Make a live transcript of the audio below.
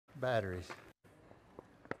batteries.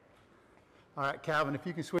 All right, Calvin, if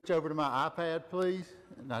you can switch over to my iPad, please.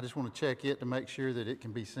 And I just want to check it to make sure that it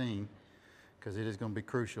can be seen, because it is going to be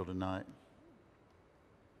crucial tonight.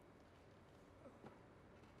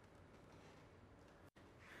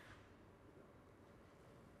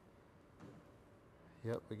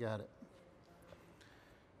 Yep, we got it.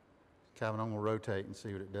 Calvin, I'm going to rotate and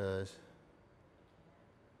see what it does.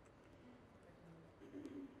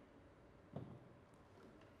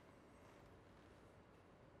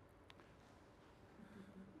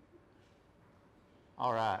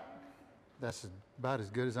 All right. That's about as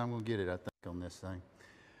good as I'm going to get it, I think, on this thing.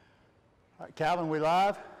 All right, Calvin, we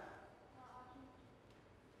live?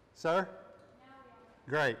 Sir?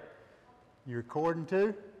 Great. You recording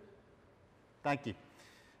too? Thank you.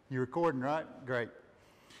 You recording, right? Great.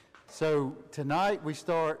 So tonight we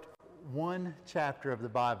start one chapter of the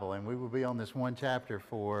Bible, and we will be on this one chapter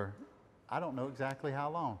for, I don't know exactly how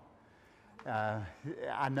long.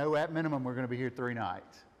 I know at minimum we're going to be here 3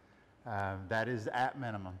 nights. That is at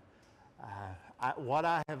minimum. What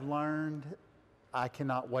I have learned, I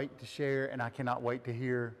cannot wait to share, and I cannot wait to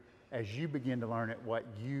hear as you begin to learn it what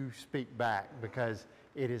you speak back, because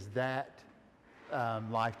it is that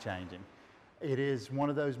life-changing. It is one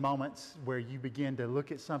of those moments where you begin to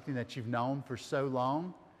look at something that you've known for so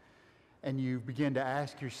long, and you begin to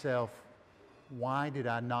ask yourself, why did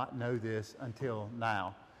I not know this until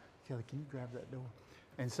now? Kelly, can you grab that door?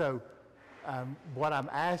 And so what I'm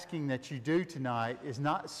asking that you do tonight is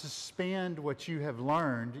not suspend what you have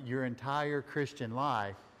learned your entire Christian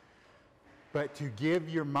life, but to give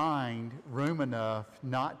your mind room enough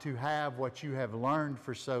not to have what you have learned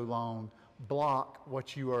for so long block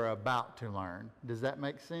what you are about to learn. Does that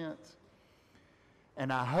make sense?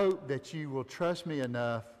 And I hope that you will trust me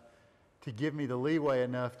enough to give me the leeway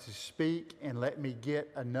enough to speak and let me get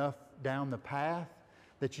enough down the path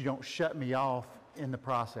that you don't shut me off in the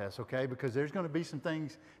process, okay? Because there's going to be some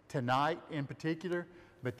things tonight in particular,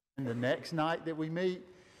 but then the next night that we meet,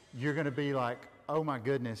 you're going to be like, oh my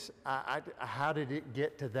goodness, how did it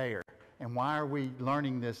get to there? And why are we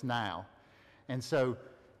learning this now? And so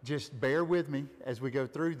just bear with me as we go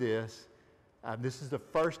through this. This is the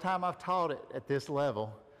first time I've taught it at this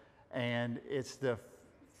level, and it's the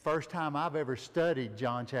first time I've ever studied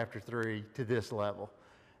John chapter 3 to this level.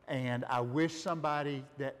 And I wish somebody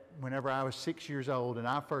that whenever I was 6 years old and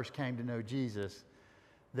I first came to know Jesus,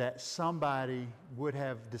 that somebody would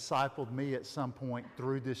have discipled me at some point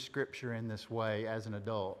through this scripture in this way as an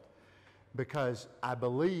adult. Because I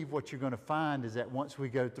believe what you're going to find is that once we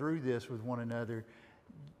go through this with one another,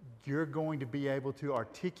 you're going to be able to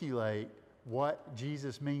articulate what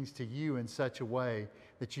Jesus means to you in such a way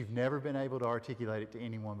that you've never been able to articulate it to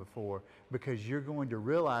anyone before, because you're going to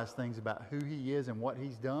realize things about who he is and what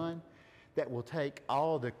he's done that will take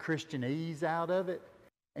all the Christianese out of it,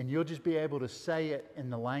 and you'll just be able to say it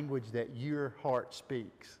in the language that your heart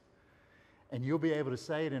speaks. And you'll be able to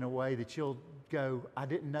say it in a way that you'll go, I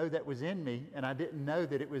didn't know that was in me, and I didn't know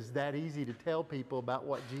that it was that easy to tell people about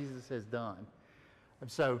what Jesus has done.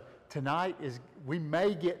 And so tonight we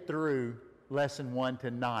may get through lesson 1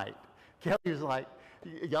 tonight. Kelly was like,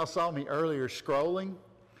 y'all saw me earlier scrolling,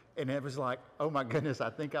 and it was like, oh my goodness, I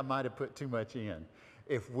think I might have put too much in.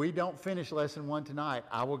 If we don't finish lesson 1 tonight,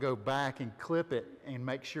 I will go back and clip it and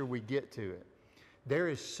make sure we get to it. There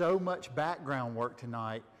is so much background work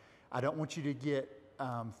tonight. I don't want you to get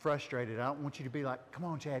frustrated. I don't want you to be like, come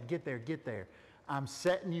on, Chad, get there, get there. I'm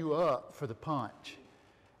setting you up for the punch.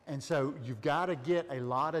 And so you've got to get a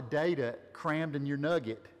lot of data crammed in your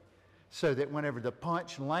nugget so that whenever the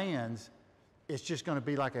punch lands, it's just going to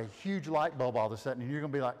be like a huge light bulb all of a sudden. And you're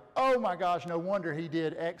going to be like, oh my gosh, no wonder he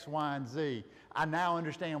did X, Y, and Z. I now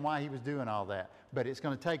understand why he was doing all that. But it's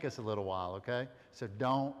going to take us a little while, okay? So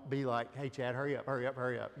don't be like, hey, Chad, hurry up, hurry up,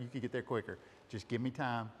 hurry up. You can get there quicker. Just give me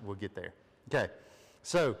time. We'll get there. Okay.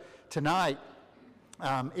 So tonight,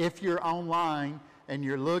 if you're online and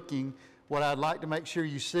you're looking, what I'd like to make sure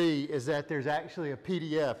you see is that there's actually a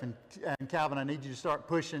PDF. And Calvin, I need you to start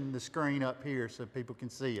pushing the screen up here so people can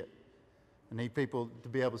see it. I need people to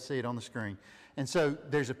be able to see it on the screen. And so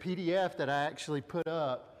there's a PDF that I actually put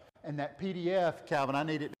up. And that PDF, Calvin, I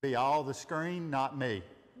need it to be all the screen, not me.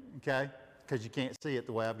 Okay? Because you can't see it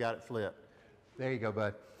the way I've got it flipped. There you go,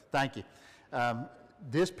 bud. Thank you.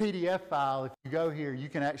 This PDF file, if you go here, you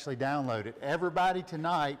can actually download it. Everybody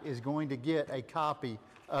tonight is going to get a copy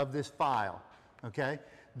of this file, okay?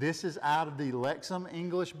 This is out of the Lexham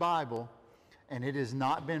English Bible, and it has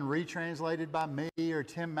not been retranslated by me or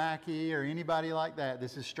Tim Mackey or anybody like that.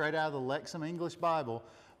 This is straight out of the Lexham English Bible,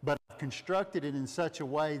 but I've constructed it in such a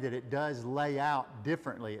way that it does lay out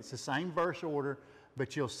differently. It's the same verse order,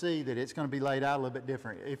 but you'll see that it's going to be laid out a little bit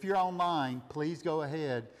different. If you're online, please go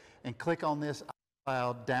ahead and click on this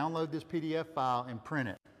file, download this PDF file, and print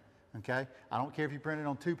it. Okay? I don't care if you print it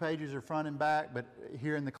on 2 pages or front and back, but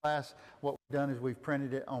here in the class, what we've done is we've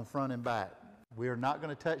printed it on front and back. We are not going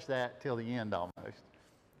to touch that till the end almost.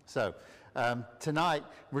 So tonight,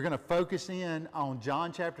 we're going to focus in on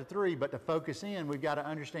John chapter 3, but to focus in, we've got to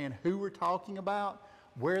understand who we're talking about,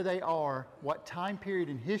 where they are, what time period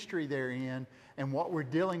in history they're in, and what we're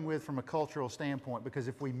dealing with from a cultural standpoint. Because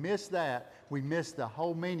if we miss that, we miss the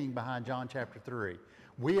whole meaning behind John chapter 3.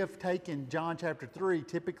 We have taken John chapter 3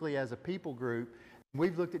 typically as a people group.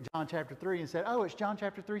 We've looked at John chapter 3 and said, oh, it's John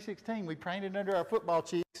chapter 3:16. We painted it under our football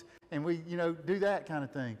cheeks, and we, do that kind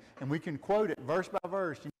of thing. And we can quote it verse by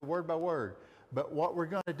verse, word by word. But what we're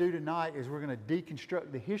going to do tonight is we're going to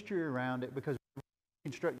deconstruct the history around it, because when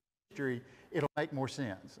we deconstruct the history, it'll make more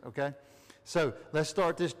sense, okay? So let's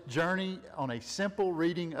start this journey on a simple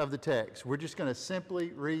reading of the text. We're just going to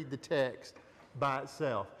simply read the text by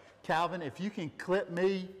itself. Calvin, if you can clip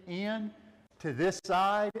me in to this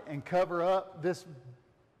side and cover up this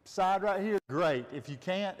side right here, great. If you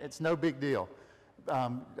can't, it's no big deal.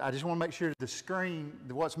 I just want to make sure the screen,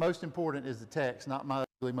 what's most important is the text, not my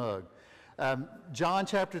ugly mug. John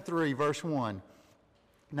chapter 3, verse 1.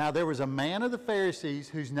 Now there was a man of the Pharisees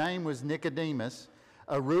whose name was Nicodemus,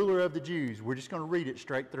 a ruler of the Jews. We're just going to read it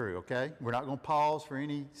straight through, okay? We're not going to pause for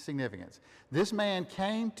any significance. This man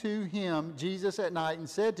came to him, Jesus, at night and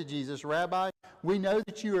said to Jesus, Rabbi, we know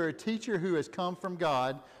that you are a teacher who has come from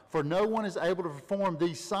God, for no one is able to perform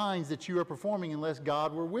these signs that you are performing unless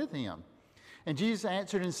God were with him. And Jesus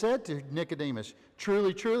answered and said to Nicodemus,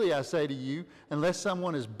 Truly, truly, I say to you, unless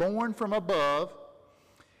someone is born from above,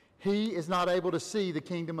 he is not able to see the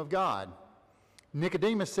kingdom of God.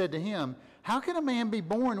 Nicodemus said to him, How can a man be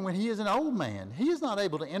born when he is an old man? He is not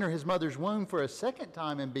able to enter his mother's womb for a second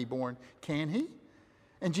time and be born, can he?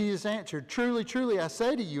 And Jesus answered, Truly, truly, I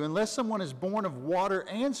say to you, unless someone is born of water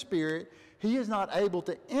and spirit, he is not able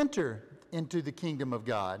to enter into the kingdom of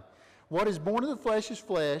God. What is born of the flesh is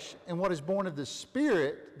flesh, and what is born of the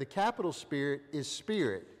Spirit, the capital Spirit, is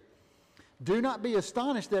spirit. Do not be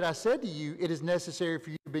astonished that I said to you, it is necessary for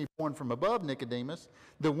you to be born from above, Nicodemus.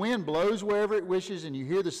 The wind blows wherever it wishes, and you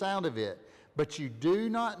hear the sound of it, but you do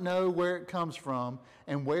not know where it comes from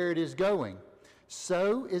and where it is going.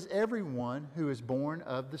 So is everyone who is born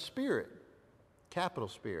of the Spirit, capital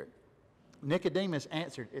Spirit. Nicodemus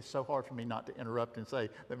answered, it's so hard for me not to interrupt and say,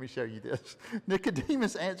 let me show you this.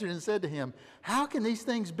 Nicodemus answered and said to him, How can these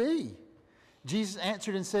things be? Jesus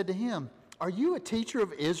answered and said to him, Are you a teacher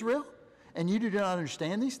of Israel, and you do not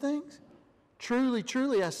understand these things? Truly,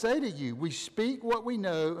 truly, I say to you, we speak what we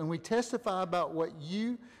know, and we testify about what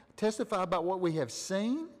we have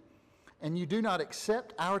seen, and you do not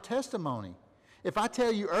accept our testimony. If I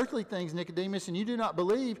tell you earthly things, Nicodemus, and you do not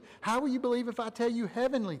believe, how will you believe if I tell you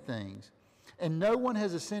heavenly things? And no one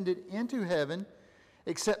has ascended into heaven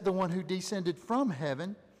except the one who descended from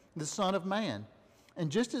heaven, the Son of Man.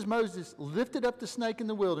 And just as Moses lifted up the snake in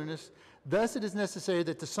the wilderness, thus it is necessary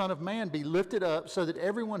that the Son of Man be lifted up, so that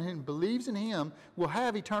everyone who believes in him will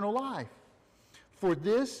have eternal life. For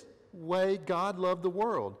this way God loved the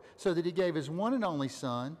world, so that he gave his one and only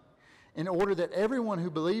Son, in order that everyone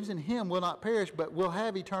who believes in him will not perish, but will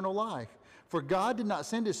have eternal life. For God did not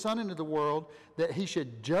send his Son into the world that he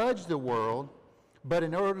should judge the world, but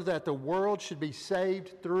in order that the world should be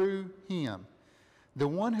saved through him. The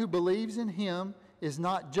one who believes in him is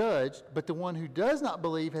not judged, but the one who does not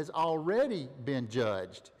believe has already been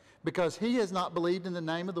judged, because he has not believed in the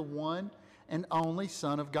name of the one and only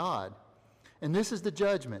Son of God. And this is the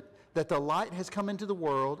judgment, that the light has come into the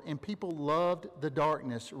world, and people loved the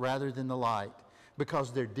darkness rather than the light,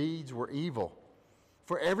 because their deeds were evil.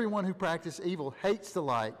 For everyone who practices evil hates the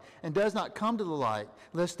light and does not come to the light,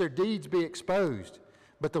 lest their deeds be exposed.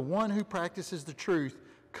 But the one who practices the truth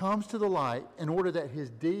comes to the light, in order that his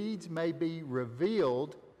deeds may be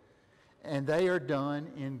revealed, and they are done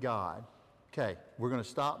in God. Okay, we're going to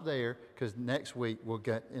stop there, because next week we'll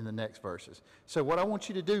get in the next verses. So what I want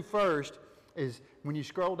you to do first is, when you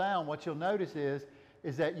scroll down, what you'll notice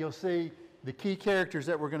is that you'll see the key characters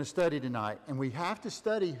that we're going to study tonight. And we have to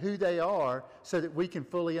study who they are so that we can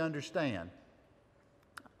fully understand.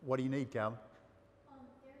 What do you need, Calvin?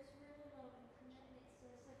 There's really low internet, and it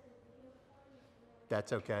says that the video quality is really...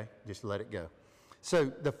 That's okay. Just let it go. So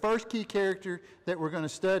the first key character that we're going to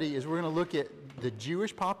study is we're going to look at the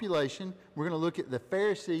Jewish population. We're going to look at the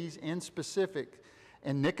Pharisees in specific,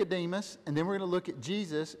 and Nicodemus, and then we're going to look at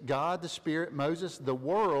Jesus, God, the Spirit, Moses, the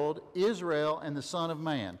world, Israel, and the Son of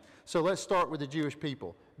Man. So let's start with the Jewish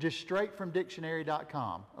people, just straight from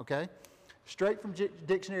dictionary.com, okay? Straight from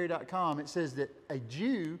dictionary.com, it says that a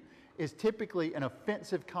Jew is typically an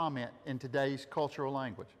offensive comment in today's cultural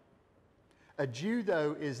language. A Jew,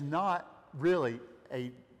 though, is not really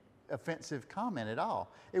a offensive comment at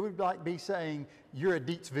all. It would like be saying you're a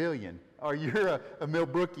Deatsvillian or you're a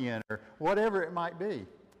Millbrookian or whatever it might be.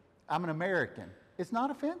 I'm an American. It's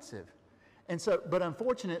not offensive. And so, but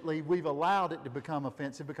unfortunately, we've allowed it to become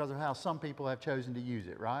offensive because of how some people have chosen to use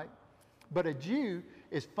it, right? But a Jew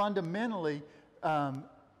is fundamentally a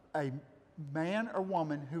man or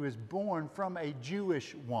woman who is born from a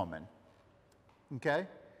Jewish woman. Okay?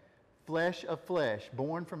 Flesh of flesh,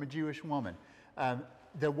 born from a Jewish woman.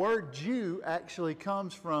 The word Jew actually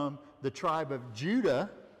comes from the tribe of Judah,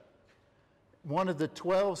 one of the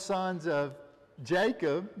 12 sons of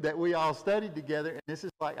Jacob that we all studied together. And this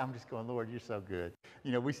is like, I'm just going, Lord, you're so good.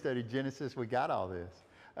 You know, we studied Genesis, we got all this.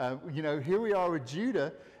 You know, here we are with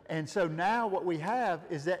Judah. And so now what we have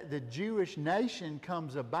is that the Jewish nation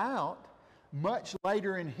comes about much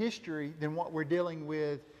later in history than what we're dealing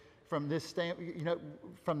with from this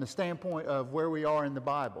from the standpoint of where we are in the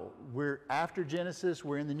Bible. We're after Genesis,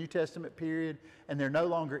 we're in the New Testament period, and they're no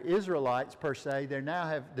longer Israelites per se. They now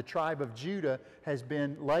have the tribe of Judah has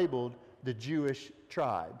been labeled the Jewish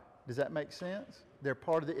tribe. Does that make sense? They're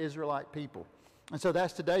part of the Israelite people. And so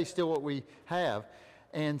that's today still what we have.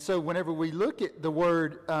 And so whenever we look at the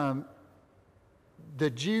word, the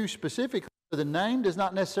Jew specifically, the name does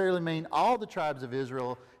not necessarily mean all the tribes of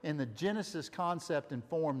Israel in the Genesis concept and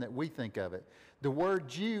form that we think of it. The word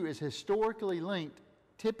Jew is historically linked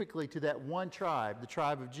typically to that one tribe, the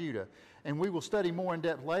tribe of Judah. And we will study more in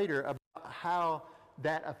depth later about how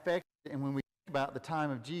that affected and when we think about the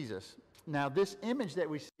time of Jesus. Now, this image that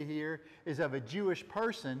we see here is of a Jewish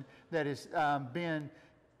person that has been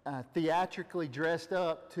theatrically dressed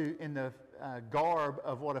up in the garb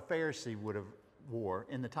of what a Pharisee would have wore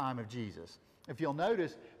in the time of Jesus. If you'll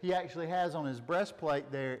notice, he actually has on his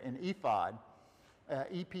breastplate there an ephod,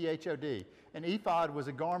 E-P-H-O-D. An ephod was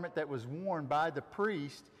a garment that was worn by the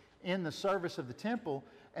priest in the service of the temple,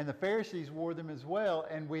 and the Pharisees wore them as well,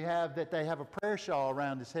 and we have that they have a prayer shawl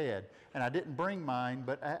around his head. And I didn't bring mine,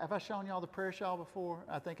 but have I shown y'all the prayer shawl before?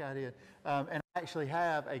 I think I did. And I actually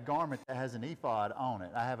have a garment that has an ephod on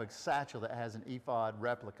it. I have a satchel that has an ephod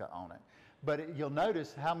replica on it. But you'll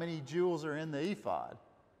notice how many jewels are in the ephod.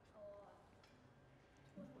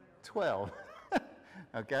 12.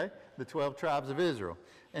 Okay? The 12 tribes of Israel.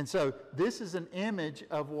 And so this is an image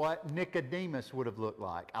of what Nicodemus would have looked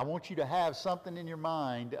like. I want you to have something in your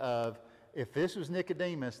mind of, if this was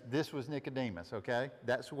Nicodemus, this was Nicodemus, okay?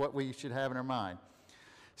 That's what we should have in our mind.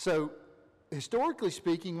 So historically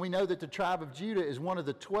speaking, we know that the tribe of Judah is one of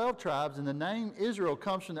the 12 tribes, and the name Israel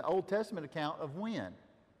comes from the Old Testament account of when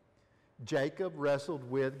Jacob wrestled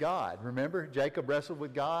with God. Remember, Jacob wrestled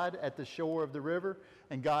with God at the shore of the river,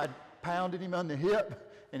 and God pounded him on the hip,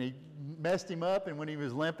 and he messed him up, and when he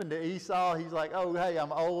was limping to Esau, he's like, oh, hey,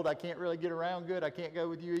 I'm old, I can't really get around good, I can't go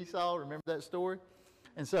with you, Esau. Remember that story?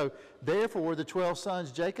 And so, therefore, the 12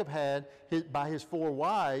 sons Jacob had by his 4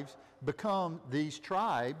 wives become these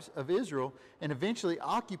tribes of Israel and eventually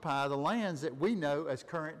occupy the lands that we know as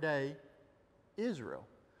current-day Israel.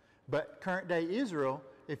 But current-day Israel,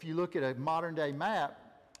 if you look at a modern-day map,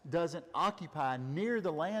 doesn't occupy near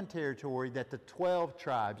the land territory that the 12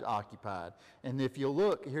 tribes occupied. And if you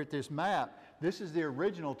look here at this map, this is the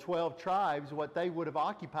original 12 tribes, what they would have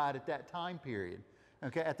occupied at that time period.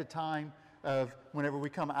 Okay, at the time of whenever we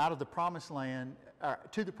come out of the promised land,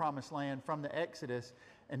 to the promised land from the Exodus,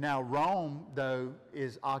 and now Rome, though,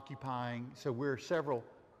 is occupying, so we're several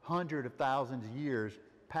hundred of thousands of years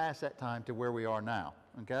past that time to where we are now,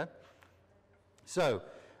 okay? So,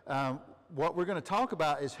 what we're going to talk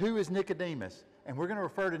about is who is Nicodemus. And we're going to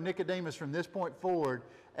refer to Nicodemus from this point forward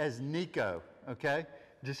as Nico, okay?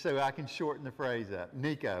 Just so I can shorten the phrase up.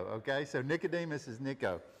 Nico, okay? So Nicodemus is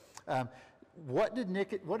Nico. What did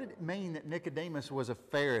it mean that Nicodemus was a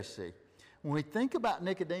Pharisee? When we think about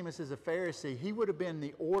Nicodemus as a Pharisee, he would have been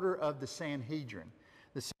the order of the Sanhedrin.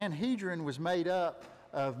 The Sanhedrin was made up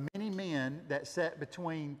of many men that sat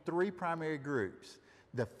between 3 primary groups: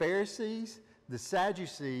 the Pharisees, the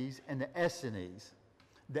Sadducees, and the Essenes.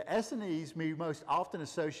 The Essenes we most often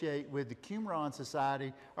associate with the Qumran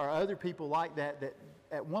Society or other people like that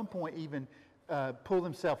at one point even pulled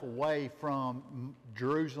themselves away from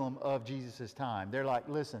Jerusalem of Jesus' time. They're like,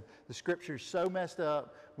 listen, the Scripture's so messed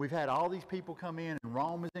up. We've had all these people come in and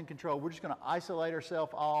Rome is in control. We're just going to isolate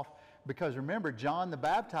ourselves off, because remember, John the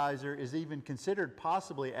Baptizer is even considered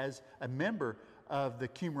possibly as a member of the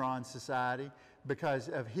Qumran Society because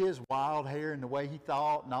of his wild hair and the way he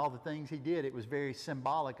thought and all the things he did. It was very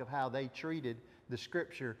symbolic of how they treated the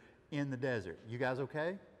Scripture in the desert. You guys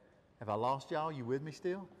okay? Have I lost y'all? You with me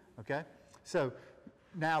still? Okay. So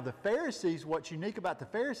now the Pharisees, what's unique about the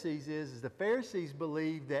Pharisees is the Pharisees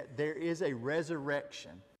believe that there is a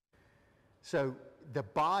resurrection. So the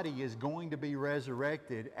body is going to be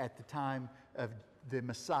resurrected at the time of the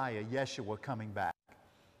Messiah, Yeshua, coming back.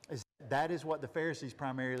 That is what the Pharisees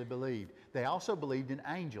primarily believed. They also believed in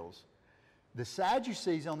angels. The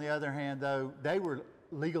Sadducees, on the other hand, though, they were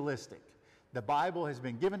legalistic. The Bible has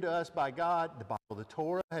been given to us by God. The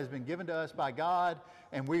Torah has been given to us by God,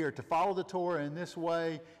 and we are to follow the Torah in this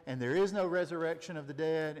way, and there is no resurrection of the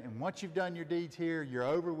dead, and once you've done your deeds here, you're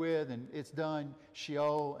over with, and it's done,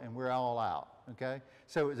 Sheol, and we're all out, okay?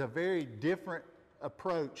 So it's a very different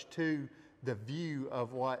approach to the view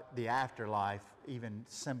of what the afterlife even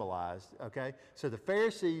symbolized, okay? So the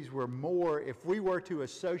Pharisees were more, if we were to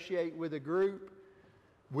associate with a group,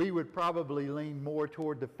 we would probably lean more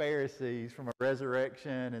toward the Pharisees from a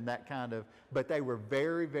resurrection and that kind of, but they were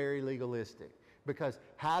very, very legalistic. Because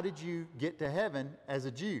how did you get to heaven as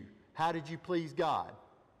a Jew? How did you please God?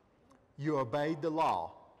 You obeyed the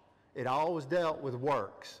law. It always dealt with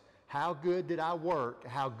works. How good did I work?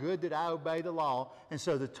 How good did I obey the law? And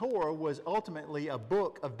so the Torah was ultimately a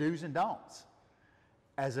book of do's and don'ts.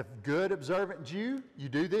 As a good observant Jew, you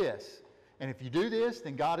do this. And if you do this,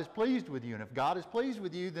 then God is pleased with you. And if God is pleased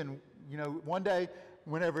with you, then, you know, one day,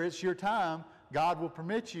 whenever it's your time, God will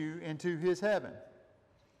permit you into his heaven.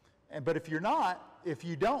 But if you're not, if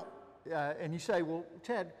you don't, and you say, well,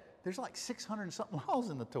 Ted, there's like 600 and something laws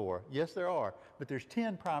in the Torah. Yes, there are. But there's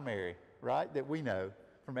 10 primary, right, that we know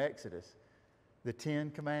from Exodus. The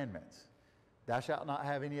 10 commandments. Thou shalt not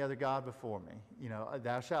have any other God before me. You know,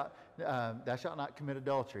 thou shalt not commit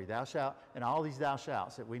adultery. Thou shalt, and all these thou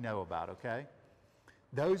shalts that we know about, okay?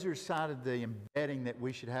 Those are side of the embedding that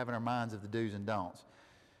we should have in our minds of the do's and don'ts.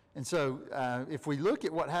 And so if we look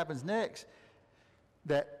at what happens next,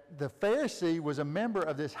 that the Pharisee was a member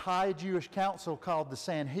of this high Jewish council called the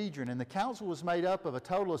Sanhedrin, and the council was made up of a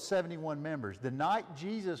total of 71 members. The night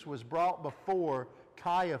Jesus was brought before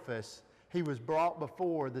Caiaphas, he was brought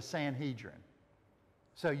before the Sanhedrin.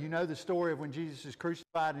 So you know the story of when Jesus is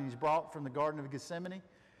crucified and he's brought from the Garden of Gethsemane?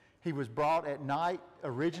 He was brought at night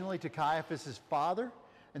originally to Caiaphas' father,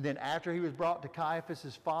 and then after he was brought to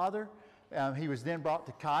Caiaphas' father, he was then brought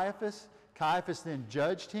to Caiaphas. Caiaphas then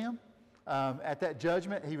judged him. At that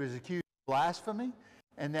judgment, he was accused of blasphemy,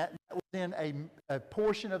 and that was then a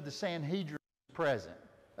portion of the Sanhedrin present,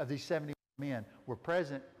 of these 71 men, were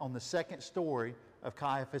present on the second story of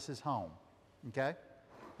Caiaphas' home. Okay?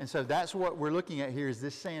 And so that's what we're looking at here, is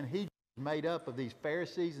this Sanhedrin made up of these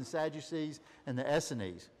Pharisees and Sadducees and the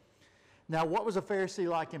Essenes. Now, what was a Pharisee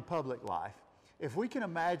like in public life? If we can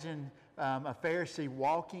imagine a Pharisee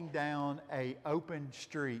walking down an open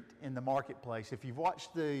street in the marketplace. If you've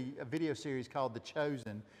watched the video series called The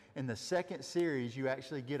Chosen, in the second series you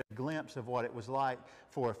actually get a glimpse of what it was like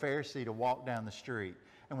for a Pharisee to walk down the street.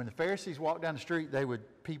 And when the Pharisees walked down the street,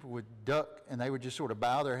 people would duck and they would just sort of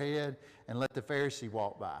bow their head and let the Pharisee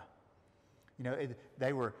walk by. You know,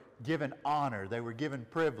 they were given honor. They were given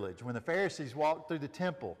privilege. When the Pharisees walked through the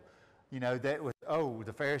temple, you know, that was, oh,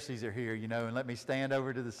 the Pharisees are here, you know, and let me stand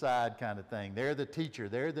over to the side kind of thing. They're the teacher.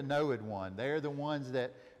 They're the knowed one. They're the ones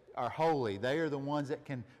that are holy. They are the ones that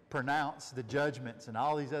can pronounce the judgments and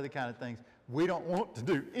all these other kind of things. We don't want to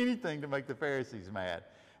do anything to make the Pharisees mad.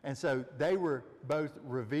 And so they were both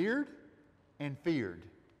revered and feared.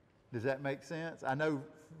 Does that make sense? I know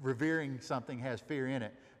revering something has fear in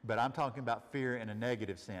it, but I'm talking about fear in a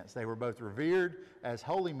negative sense. They were both revered as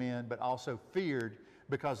holy men, but also feared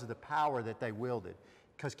because of the power that they wielded.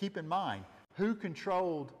 Because keep in mind, who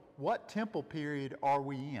controlled, what temple period are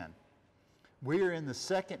we in? We are in the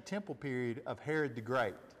second temple period of Herod the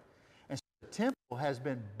Great. And so the temple has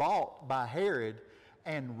been bought by Herod,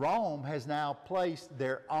 and Rome has now placed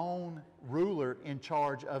their own ruler in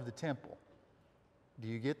charge of the temple. Do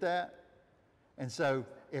you get that? And so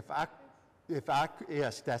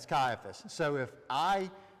yes, that's Caiaphas. So if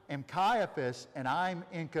I am Caiaphas and I'm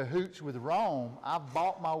in cahoots with Rome, I've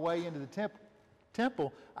bought my way into the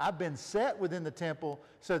temple. I've been set within the temple.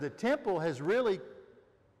 So the temple has really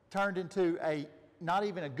turned into not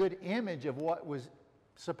even a good image of what was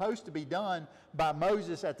supposed to be done by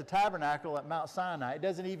Moses at the tabernacle at Mount Sinai. It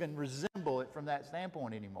doesn't even resemble it from that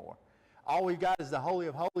standpoint anymore. All we've got is the Holy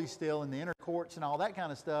of Holies still and the inner courts and all that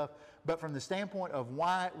kind of stuff. But from the standpoint of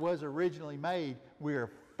why it was originally made, we are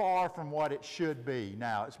far from what it should be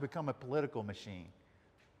now. It's become a political machine.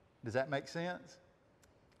 Does that make sense?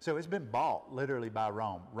 So it's been bought literally by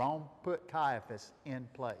Rome. Rome put Caiaphas in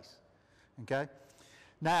place. Okay?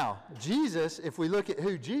 Now, Jesus, if we look at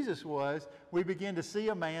who Jesus was, we begin to see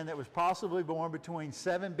a man that was possibly born between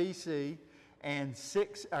 7 BC and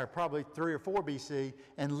 6, or probably 3 or 4 BC,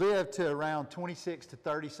 and lived to around 26 to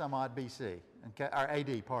 30 some odd BC, okay, or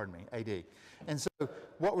AD, pardon me, AD. And so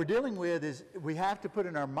what we're dealing with is we have to put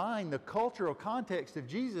in our mind the cultural context of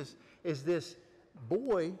Jesus is this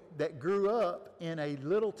boy that grew up in a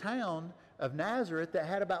little town of Nazareth that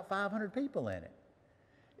had about 500 people in it.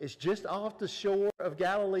 It's just off the shore of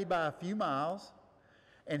Galilee by a few miles.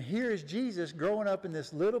 And here is Jesus growing up in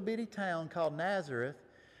this little bitty town called Nazareth.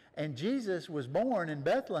 And Jesus was born in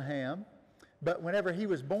Bethlehem. But whenever he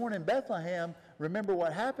was born in Bethlehem, remember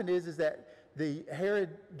what happened is that Herod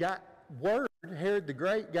the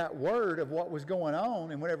Great got word of what was going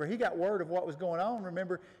on. And whenever he got word of what was going on,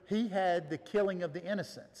 remember, he had the killing of the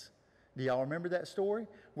innocents. Do y'all remember that story?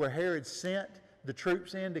 Where Herod sent the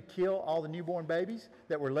troops in to kill all the newborn babies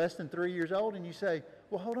that were less than 3 years old, and you say,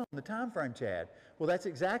 well, hold on, the time frame, Chad. Well, that's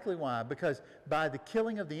exactly why, because by the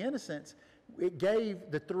killing of the innocents, it gave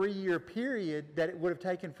the 3-year period that it would have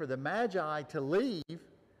taken for the Magi to leave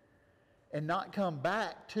and not come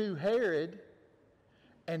back to Herod,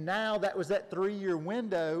 and now that was that 3-year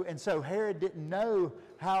window, and so Herod didn't know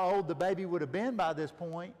how old the baby would have been by this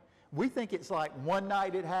point. We think it's like one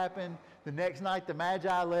night it happened, the next night the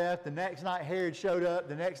Magi left, the next night Herod showed up,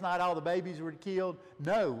 the next night all the babies were killed.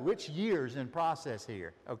 No, which years in process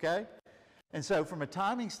here, okay? And so from a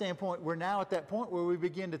timing standpoint, we're now at that point where we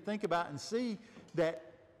begin to think about and see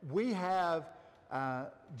that we have,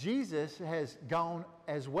 Jesus has gone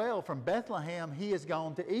as well from Bethlehem, he has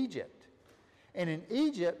gone to Egypt. And in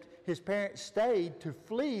Egypt, his parents stayed to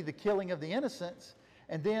flee the killing of the innocents.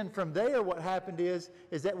 And then from there, what happened is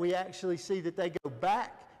that we actually see that they go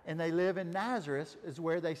back and they live in Nazareth is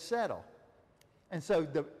where they settle. And so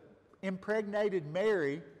the impregnated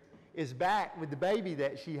Mary is back with the baby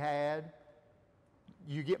that she had.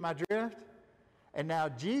 You get my drift? And now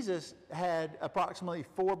Jesus had approximately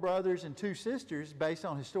 4 brothers and 2 sisters based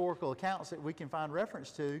on historical accounts that we can find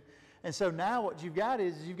reference to. And so now what you've got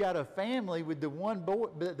is you've got a family with the one boy,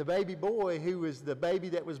 the baby boy who was the baby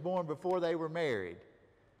that was born before they were married.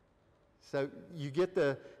 So you get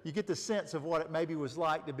the sense of what it maybe was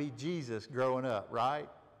like to be Jesus growing up, right?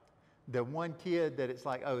 The one kid that it's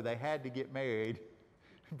like, oh, they had to get married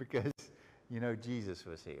because, Jesus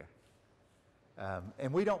was here.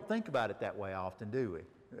 And we don't think about it that way often, do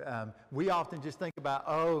we? We often just think about,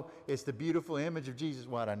 oh, it's the beautiful image of Jesus.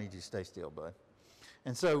 Why do I need you to stay still, bud?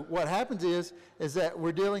 And so what happens is that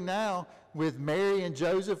we're dealing now with Mary and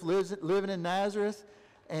Joseph living in Nazareth.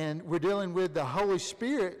 And we're dealing with the Holy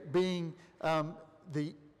Spirit being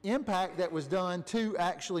the impact that was done to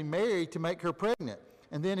actually Mary to make her pregnant.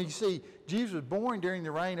 And then you see, Jesus was born during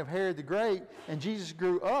the reign of Herod the Great, and Jesus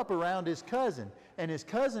grew up around his cousin. And his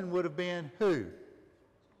cousin would have been who?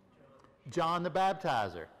 John the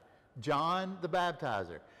Baptizer. John the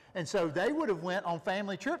Baptizer. And so they would have went on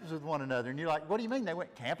family trips with one another. And you're like, what do you mean? They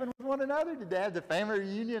went camping with one another? Did they have the family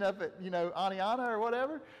reunion up at, Aniana or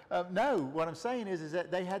whatever? No, what I'm saying is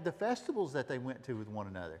that they had the festivals that they went to with one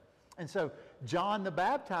another. And so John the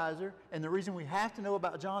Baptizer, and the reason we have to know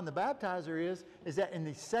about John the Baptizer is that in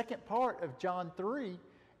the second part of John 3,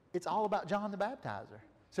 it's all about John the Baptizer.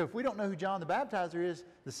 So if we don't know who John the Baptizer is,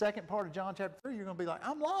 the second part of John chapter 3, you're going to be like,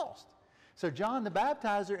 I'm lost. So John the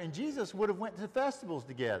Baptizer and Jesus would have went to festivals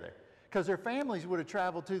together because their families would have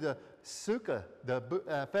traveled to the Sukkah,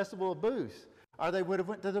 the Festival of Booths, or they would have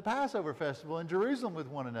went to the Passover festival in Jerusalem with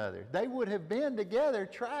one another. They would have been together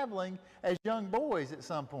traveling as young boys at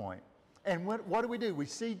some point. And what do? We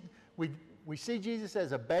see Jesus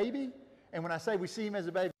as a baby, and when I say we see him as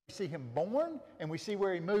a baby, we see him born, and we see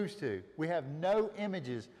where he moves to. We have no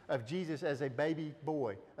images of Jesus as a baby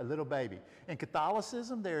boy, a little baby. In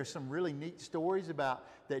Catholicism, there are some really neat stories about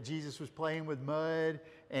that Jesus was playing with mud,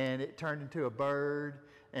 and it turned into a bird,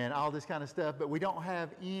 and all this kind of stuff, but we don't have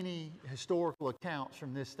any historical accounts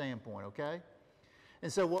from this standpoint, okay?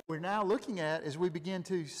 And so what we're now looking at is we begin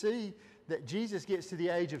to see that Jesus gets to the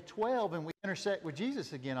age of 12, and we intersect with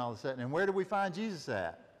Jesus again all of a sudden. And where do we find Jesus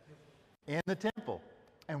at? In the temple.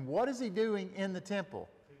 And what is he doing in the temple?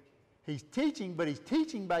 He's teaching, but he's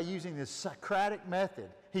teaching by using the Socratic method.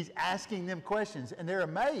 He's asking them questions, and they're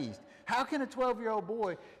amazed. How can a 12-year-old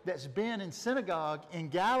boy that's been in synagogue in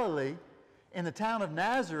Galilee, in the town of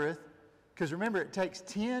Nazareth, because remember, it takes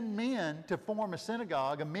 10 men to form a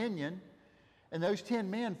synagogue, a minyan, and those 10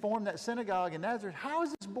 men form that synagogue in Nazareth. How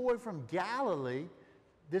is this boy from Galilee,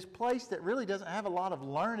 this place that really doesn't have a lot of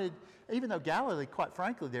learned, even though Galilee, quite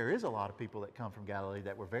frankly, there is a lot of people that come from Galilee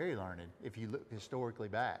that were very learned, if you look historically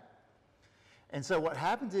back. And so what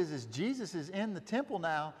happens is Jesus is in the temple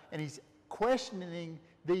now, and he's questioning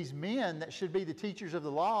these men that should be the teachers of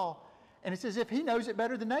the law, and it's as if he knows it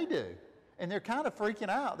better than they do. And they're kind of freaking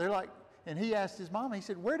out. They're like, and he asked his mom, he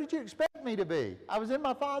said, "Where did you expect me to be? I was in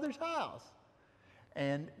my Father's house."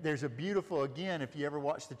 And there's a beautiful, again, if you ever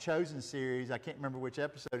watch the Chosen series, I can't remember which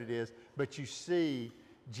episode it is, but you see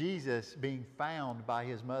Jesus being found by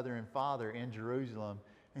his mother and father in Jerusalem.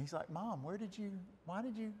 And he's like, "Mom, why did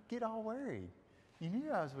you get all worried? You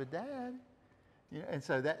knew I was with Dad." You know, and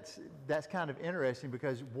so that's kind of interesting,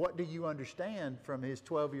 because what do you understand from his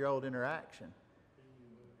 12-year-old interaction?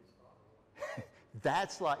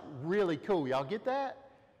 That's like really cool. Y'all get that?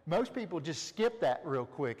 Most people just skip that real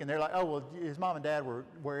quick, and they're like, "Oh, well, his mom and dad were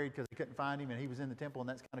worried because they couldn't find him, and he was in the temple, and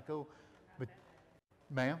that's kind of cool." But,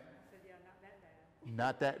 ma'am? I said, yeah,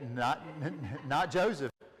 not that bad. Not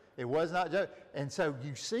Joseph. It was not Joseph. And so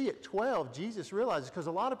you see at 12, Jesus realizes, because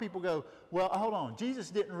a lot of people go, "Well, hold on, Jesus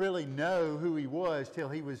didn't really know who he was till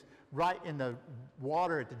he was right in the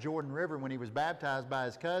water at the Jordan River when he was baptized by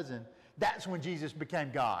his cousin." That's when Jesus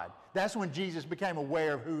became God. That's when Jesus became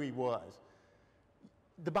aware of who he was.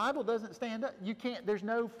 The Bible doesn't stand up. There's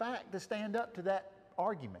no fact to stand up to that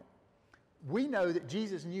argument. We know that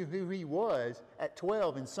Jesus knew who he was at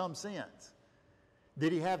 12 in some sense.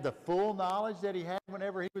 Did he have the full knowledge that he had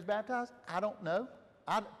whenever he was baptized? I don't know.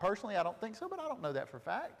 Personally, I don't think so, but I don't know that for a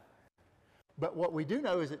fact. But what we do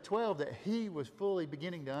know is at 12 that he was fully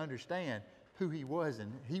beginning to understand who he was,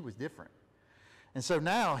 and he was different. And so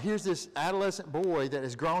now here's this adolescent boy that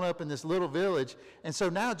has grown up in this little village. And so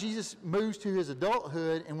now Jesus moves to his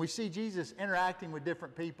adulthood, and we see Jesus interacting with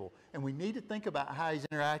different people. And we need to think about how he's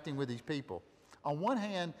interacting with these people. On one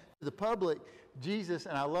hand, to the public, Jesus,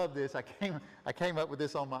 and I love this, I came up with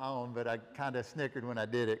this on my own, but I kind of snickered when I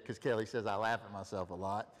did it because Kelly says I laugh at myself a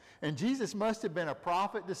lot. And Jesus must have been a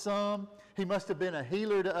prophet to some. He must have been a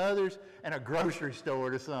healer to others, and a grocery store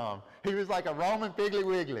to some. He was like a Roman Piggly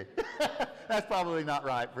Wiggly. That's probably not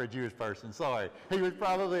right for a Jewish person, sorry. He was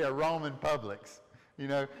probably a Roman Publix. You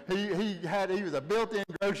know, he was a built-in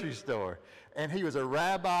grocery store, and he was a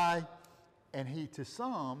rabbi, and to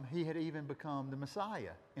some, he had even become the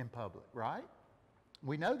Messiah in public, right?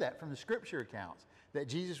 We know that from the scripture accounts, that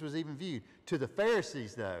Jesus was even viewed. To the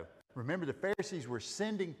Pharisees, though, remember the Pharisees were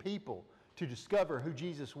sending people to discover who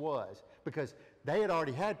Jesus was, because they had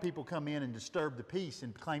already had people come in and disturb the peace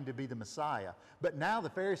and claim to be the Messiah. But now the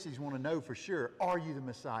Pharisees want to know for sure, are you the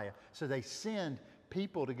Messiah? So they send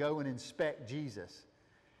people to go and inspect Jesus.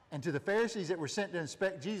 And to the Pharisees that were sent to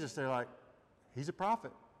inspect Jesus, they're like, he's a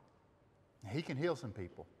prophet. He can heal some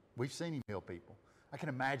people. We've seen him heal people. I can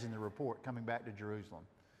imagine the report coming back to Jerusalem.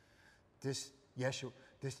 This Joshua,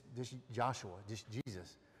 this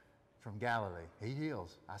Jesus from Galilee, he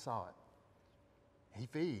heals. I saw it. He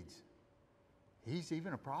feeds. He's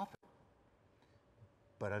even a prophet.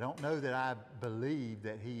 But I don't know that I believe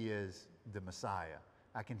that he is the Messiah.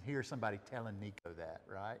 I can hear somebody telling Nico that,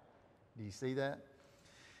 right? Do you see that?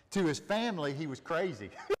 To his family, he was crazy.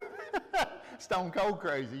 Stone cold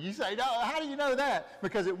crazy. You say, no, how do you know that?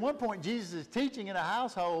 Because at one point, Jesus is teaching in a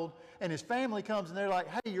household, and his family comes, and they're like,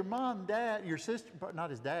 hey, your mom, dad, your sister,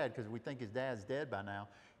 not his dad, because we think his dad's dead by now.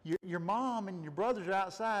 Your mom and your brothers are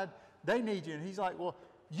outside. They need you. And he's like, well,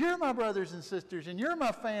 you're my brothers and sisters, and you're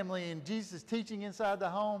my family. And Jesus is teaching inside the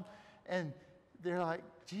home. And they're like,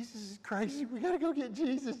 Jesus is crazy. We got to go get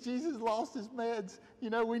Jesus. Jesus lost his meds.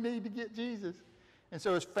 You know, we need to get Jesus. And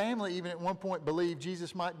so his family even at one point believed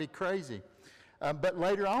Jesus might be crazy. But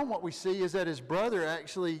later on what we see is that his brother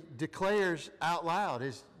actually declares out loud.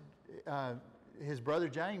 His brother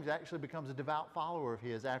James actually becomes a devout follower of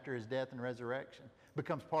his after his death and resurrection,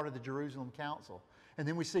 becomes part of the Jerusalem Council. And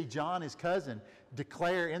then we see John, his cousin,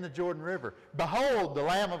 declare in the Jordan River, behold, the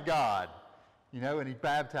Lamb of God. You know, and he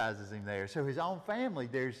baptizes him there. So his own family,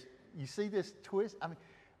 you see this twist? I mean,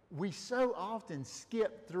 we so often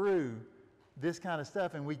skip through this kind of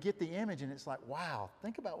stuff and we get the image and it's like, wow,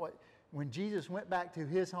 think about when Jesus went back to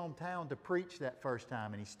his hometown to preach that first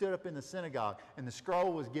time, and he stood up in the synagogue, and the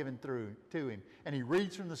scroll was given through to him, and he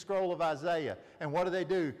reads from the scroll of Isaiah, and what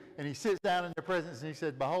do? And he sits down in their presence, and he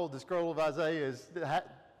said, behold, the scroll of Isaiah is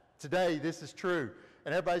today, this is true.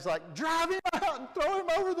 And everybody's like, drive him out and throw him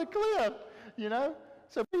over the cliff, you know?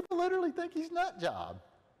 So people literally think he's nut job.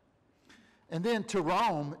 And then to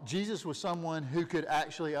Rome, Jesus was someone who could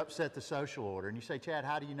actually upset the social order. And you say, Chad,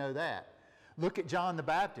 how do you know that? Look at John the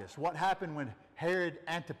Baptist. What happened when Herod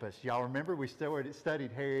Antipas, y'all remember we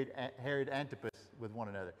studied Herod Antipas with one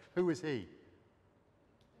another. Who was he?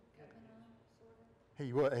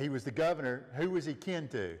 He was the governor. Who was he kin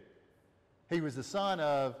to? He was the son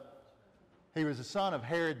of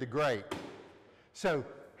Herod the Great. So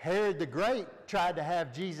Herod the Great tried to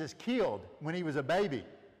have Jesus killed when he was a baby.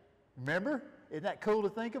 Remember? Isn't that cool to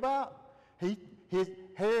think about?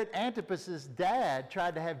 Herod Antipas's dad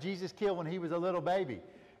tried to have Jesus killed when he was a little baby.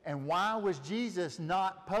 And why was Jesus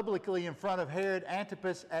not publicly in front of Herod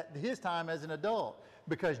Antipas at his time as an adult?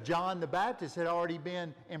 Because John the Baptist had already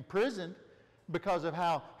been imprisoned because of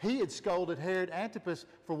how he had scolded Herod Antipas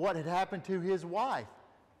for what had happened to his wife.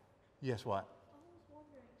 Yes, what? I was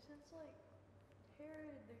wondering, since like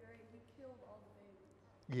Herod the Great, he killed all the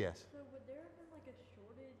babies. Yes. So would there have been like a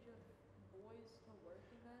shortage of boys to work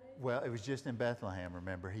in that age? Well, it was just in Bethlehem,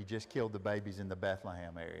 remember? He just killed the babies in the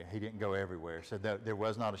Bethlehem area. He didn't go everywhere. So there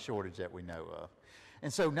was not a shortage that we know of.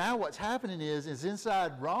 And so now what's happening is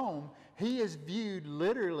inside Rome, he is viewed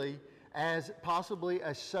literally as possibly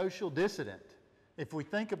a social dissident. If we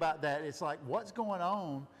think about that, it's like, what's going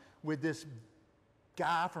on with this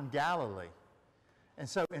guy from Galilee? And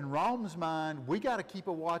so in Rome's mind, we got to keep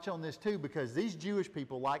a watch on this too, because these Jewish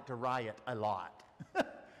people like to riot a lot.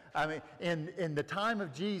 I mean, in the time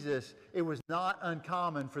of Jesus, it was not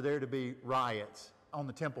uncommon for there to be riots on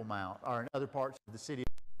the Temple Mount or in other parts of the city.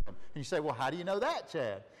 And you say, well, how do you know that,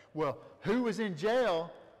 Chad? Well, who was in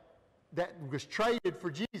jail that was traded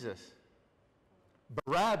for Jesus?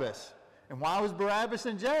 Barabbas. And why was Barabbas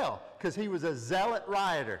in jail? Because he was a zealot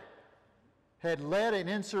rioter, had led an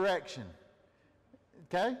insurrection.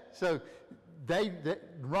 Okay? So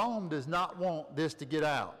Rome does not want this to get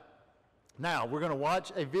out. Now, we're going to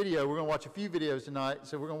watch a video. We're going to watch a few videos tonight.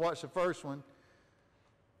 So we're going to watch the first one.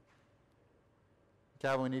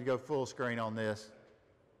 Calvin, we need to go full screen on this.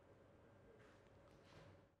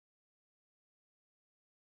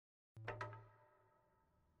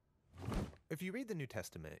 If you read the New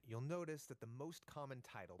Testament, you'll notice that the most common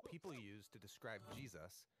title people use to describe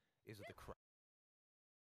Jesus is the Christ.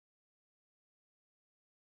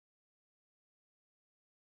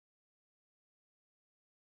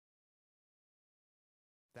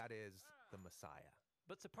 That is the Messiah.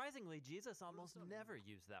 But surprisingly, Jesus almost never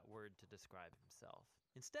used that word to describe himself.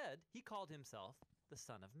 Instead, he called himself the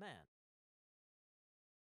Son of Man.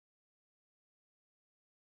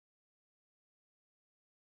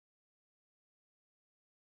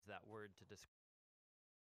 That word to describe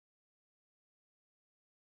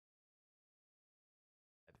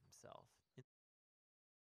himself.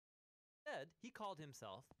 Instead, he called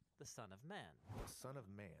himself the Son of Man. The Son of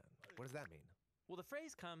Man. What does that mean? Well, the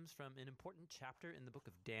phrase comes from an important chapter in the book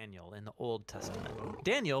of Daniel in the Old Testament.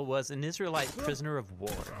 Daniel was an Israelite prisoner of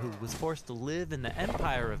war who was forced to live in the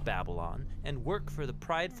empire of Babylon and work for the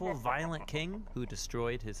prideful, violent king who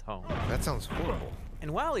destroyed his home. That sounds horrible.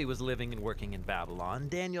 And while he was living and working in Babylon,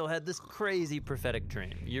 Daniel had this crazy prophetic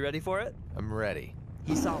dream. You ready for it? I'm ready.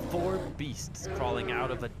 He saw 4 beasts crawling out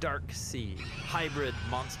of a dark sea, hybrid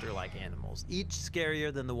monster-like animals, each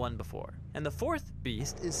scarier than the one before. And the 4th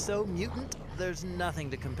beast is so mutant, there's nothing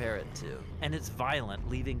to compare it to. And it's violent,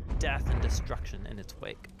 leaving death and destruction in its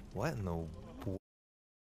wake. What in the...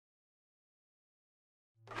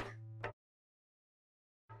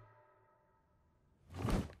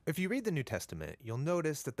 If you read the New Testament, you'll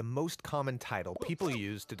notice that the most common title people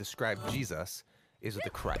use to describe Jesus is the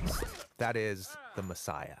Christ. That is the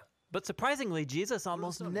Messiah. But surprisingly, Jesus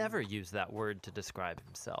almost never used that word to describe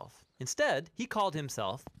himself. Instead, he called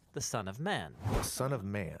himself the Son of Man. The Son of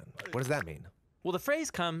Man. What does that mean? Well, the phrase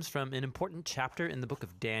comes from an important chapter in the book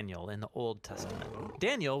of Daniel in the Old Testament.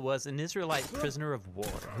 Daniel was an Israelite prisoner of war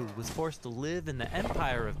who was forced to live in the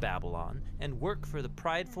empire of Babylon and work for the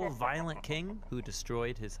prideful, violent king who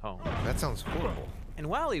destroyed his home. That sounds horrible. And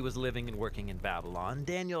while he was living and working in Babylon,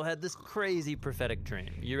 Daniel had this crazy prophetic dream.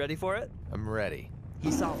 You ready for it? I'm ready. He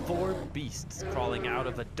saw 4 beasts crawling out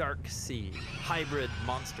of a dark sea, hybrid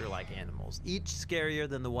monster-like animals, each scarier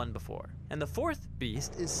than the one before. And the 4th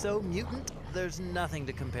beast is so mutant, there's nothing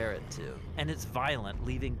to compare it to. And it's violent,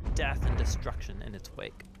 leaving death and destruction in its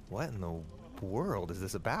wake. What in the world is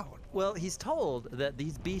this about? Well, he's told that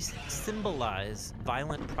these beasts symbolize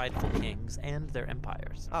violent, prideful kings and their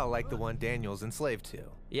empires. Oh, like the one Daniel's enslaved to.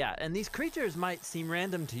 Yeah, and these creatures might seem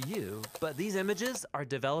random to you, but these images are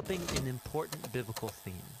developing an important biblical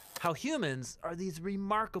theme. How humans are these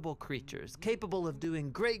remarkable creatures, capable of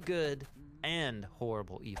doing great good and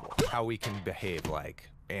horrible evil. How we can behave like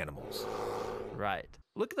animals. Right.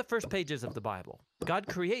 Look at the first pages of the Bible. God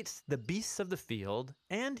creates the beasts of the field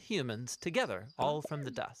and humans together, all from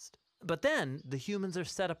the dust. But then the humans are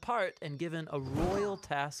set apart and given a royal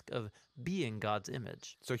task of being God's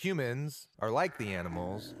image. So humans are like the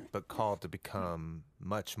animals, but called to become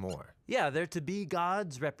much more. Yeah, they're to be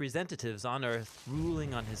God's representatives on earth,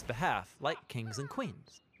 ruling on his behalf, like kings and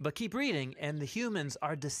queens. But keep reading, and the humans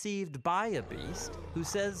are deceived by a beast who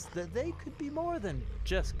says that they could be more than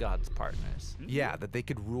just God's partners. Yeah, that they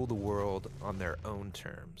could rule the world on their own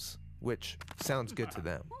terms, which sounds good to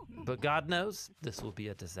them. But God knows this will be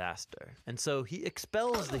a disaster, and so he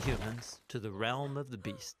expels the humans to the realm of the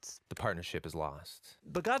beasts. The partnership is lost.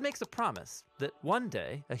 But God makes a promise that one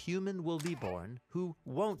day a human will be born who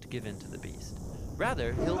won't give in to the beast.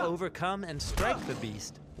 Rather, he'll overcome and strike the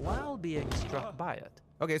beast while being struck by it.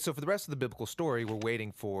 Okay, so for the rest of the biblical story, we're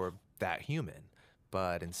waiting for that human.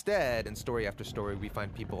 But instead, in story after story, we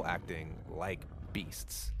find people acting like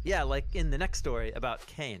beasts. Yeah, like in the next story about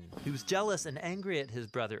Cain, who's jealous and angry at his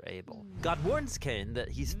brother Abel. God warns Cain that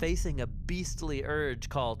he's facing a beastly urge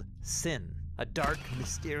called sin, a dark,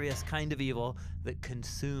 mysterious kind of evil that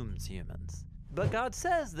consumes humans. But God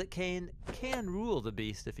says that Cain can rule the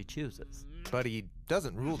beast if he chooses. But he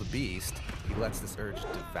doesn't rule the beast. He lets this urge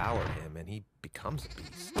devour him, and he becomes a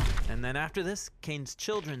beast. And then after this, Cain's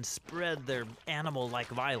children spread their animal-like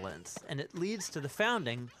violence, and it leads to the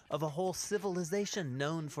founding of a whole civilization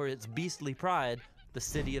known for its beastly pride, the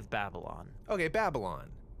city of Babylon. Okay,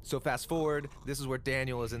 Babylon. So fast forward, this is where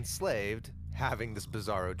Daniel is enslaved, having this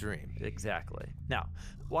bizarro dream. Exactly. Now,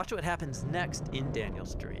 watch what happens next in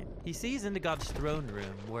Daniel's dream. He sees into God's throne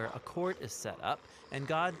room where a court is set up, and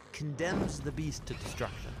God condemns the beast to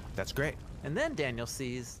destruction. That's great. And then Daniel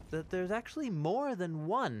sees that there's actually more than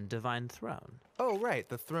one divine throne. Oh, right,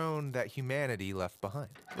 the throne that humanity left behind.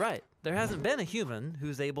 Right. There hasn't been a human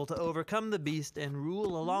who's able to overcome the beast and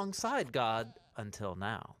rule alongside God until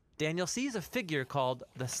now. Daniel sees a figure called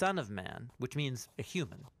the Son of Man, which means a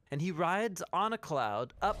human. And he rides on a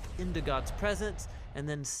cloud up into God's presence and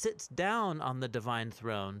then sits down on the divine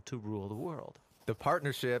throne to rule the world. The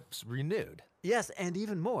partnership's renewed. Yes, and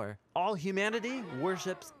even more. All humanity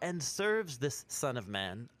worships and serves this Son of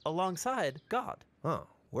Man alongside God. Oh,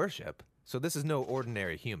 worship? So this is no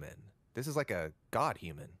ordinary human. This is like a God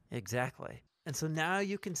human. Exactly. And so now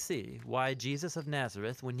you can see why Jesus of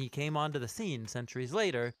Nazareth, when he came onto the scene centuries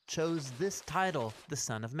later, chose this title, the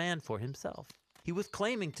Son of Man, for himself. He was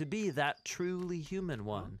claiming to be that truly human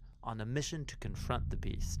one on a mission to confront the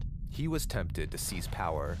beast. He was tempted to seize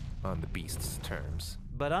power on the beast's terms.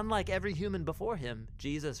 But unlike every human before him,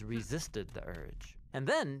 Jesus resisted the urge. And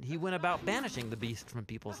then he went about banishing the beast from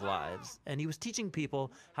people's lives, and he was teaching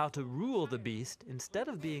people how to rule the beast instead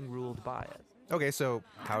of being ruled by it. Okay, so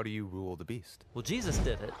how do you rule the beast? Well, Jesus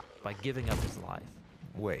did it by giving up his life.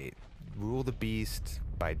 Wait, rule the beast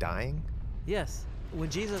by dying? Yes. When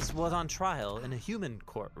Jesus was on trial in a human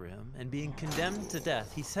courtroom and being condemned to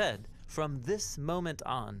death, he said, "From this moment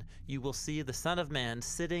on, you will see the Son of Man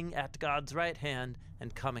sitting at God's right hand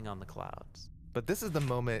and coming on the clouds." But this is the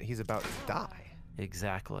moment he's about to die.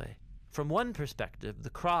 Exactly. From one perspective, the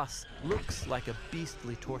cross looks like a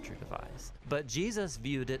beastly torture device, but Jesus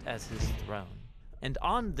viewed it as his throne. And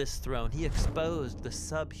on this throne, he exposed the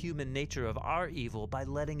subhuman nature of our evil by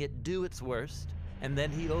letting it do its worst, and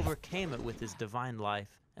then he overcame it with his divine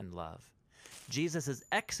life and love. Jesus'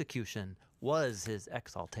 execution was his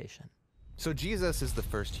exaltation. So Jesus is the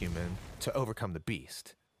first human to overcome the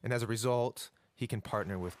beast, and as a result, he can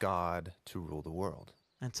partner with God to rule the world.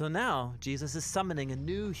 And so now, Jesus is summoning a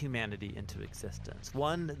new humanity into existence,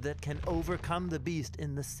 one that can overcome the beast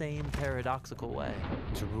in the same paradoxical way.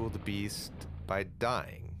 To rule the beast by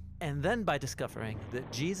dying. And then by discovering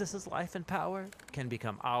that Jesus' life and power can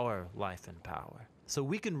become our life and power. So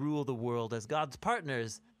we can rule the world as God's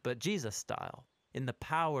partners, but Jesus style, in the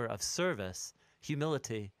power of service,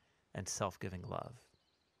 humility, and self-giving love.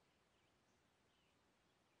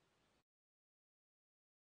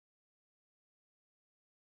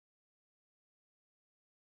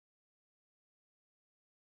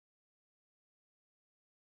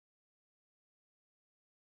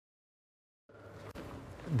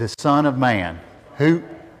 The Son of Man. Who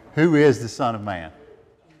is the Son of Man?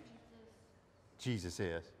 Jesus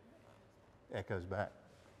is. Echoes back.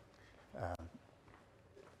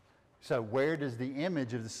 So where does the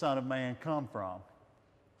image of the Son of Man come from?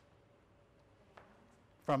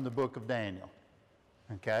 From the book of Daniel.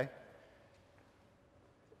 Okay?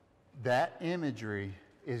 That imagery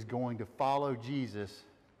is going to follow Jesus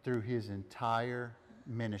through his entire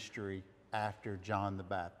ministry after John the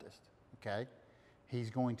Baptist. Okay? He's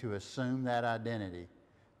going to assume that identity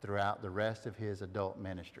throughout the rest of his adult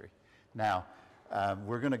ministry. Now,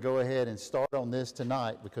 we're going to go ahead and start on this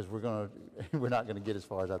tonight because we're not going to get as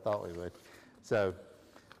far as I thought we would. So,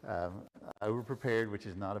 over-prepared, which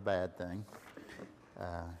is not a bad thing.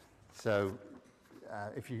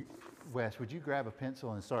 Wes, would you grab a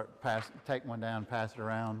pencil and take one down, pass it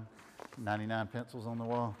around? 99 pencils on the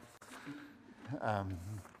wall.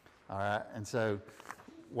 All right, and so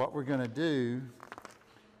what we're going to do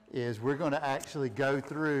is we're going to actually go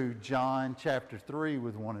through John chapter 3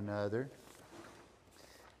 with one another,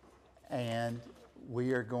 and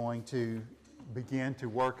we are going to begin to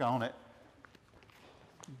work on it.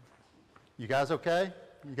 You guys okay?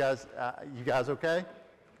 You guys okay?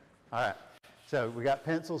 All right. So we got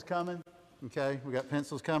pencils coming. Okay, we got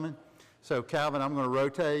pencils coming. So Calvin, I'm going to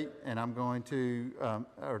rotate, and I'm going to,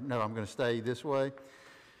 I'm going to stay this way,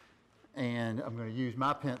 and I'm going to use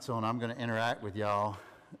my pencil, and I'm going to interact with y'all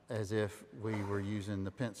as if we were using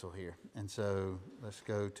the pencil here. And so let's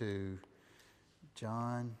go to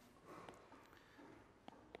John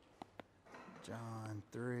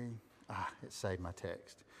 3. It saved my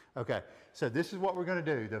text. Okay, so this is what we're going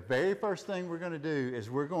to do. The very first thing we're going to do is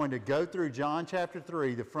we're going to go through John chapter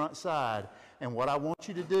 3, the front side, and what I want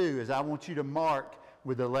you to do is I want you to mark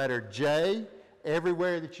with the letter J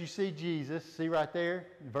everywhere that you see Jesus. See right there,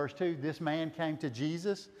 verse 2, this man came to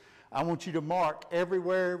Jesus. I want you to mark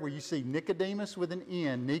everywhere where you see Nicodemus with an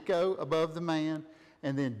N, Nico above the man,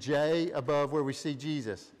 and then J above where we see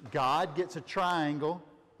Jesus. God gets a triangle,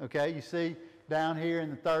 okay? You see down here in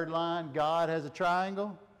the third line, God has a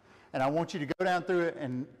triangle. And I want you to go down through it,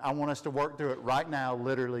 and I want us to work through it right now,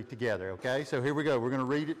 literally together, okay? So here we go. We're going to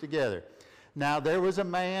read it together. Now there was a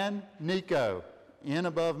man, Nico, N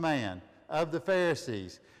above man, of the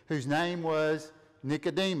Pharisees, whose name was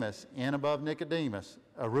Nicodemus, N above Nicodemus,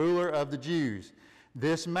 a ruler of the Jews.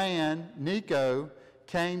 This man, Nico,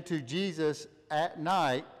 came to Jesus at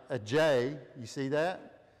night, a J, you see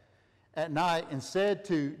that? At night, and said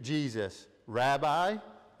to Jesus, Rabbi,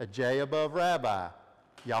 a J above Rabbi.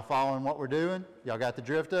 Y'all following what we're doing? Y'all got the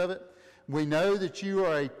drift of it? We know that you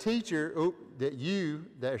are a teacher.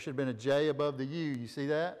 There should have been a J above the U. You see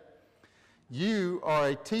that? You are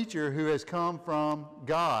a teacher who has come from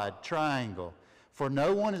God, triangle. For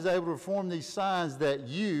no one is able to perform these signs that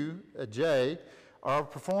you, a J, are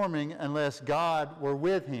performing unless God were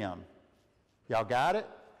with him. Y'all got it?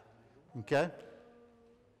 Okay.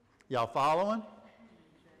 Y'all following?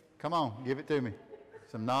 Come on, give it to me.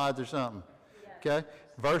 Some nods or something. Okay.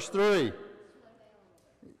 Verse 3.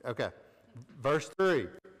 Okay. Verse 3.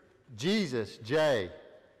 Jesus, J,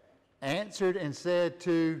 answered and said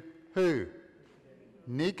to who?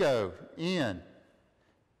 Nico, N.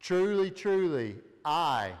 Truly, truly,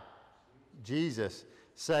 I, Jesus,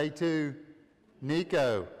 say to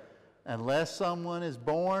Nico, unless someone is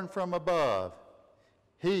born from above,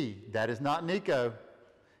 he, that is not Nico,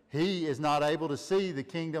 he is not able to see the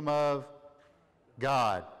kingdom of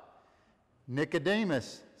God.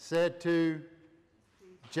 Nicodemus said to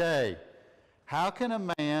J, how can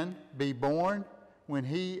a man be born when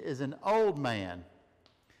he is an old man?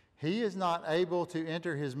 He is not able to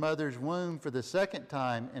enter his mother's womb for the second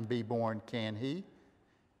time and be born, can he?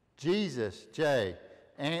 Jesus, J,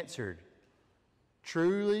 answered,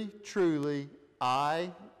 truly, truly,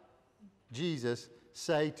 I, Jesus,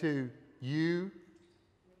 say to you,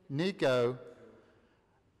 Nico,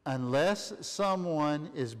 unless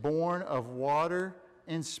someone is born of water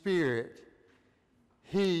and spirit,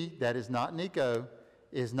 he, that is not Nico,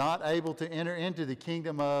 is not able to enter into the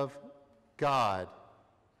kingdom of God.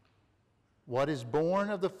 What is born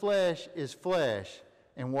of the flesh is flesh,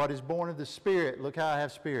 and what is born of the spirit, look how I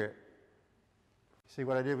have spirit. See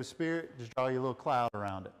what I did with spirit? Just draw you a little cloud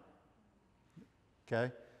around it.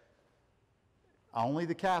 Okay? Only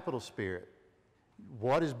the capital Spirit.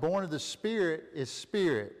 What is born of the Spirit is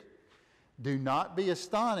spirit. Do not be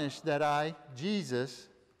astonished that I, Jesus,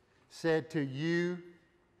 said to you,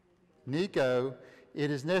 Nico,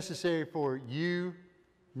 it is necessary for you,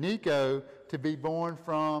 Nico, to be born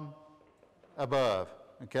from above.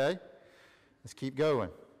 Okay? Let's keep going.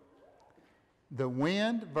 The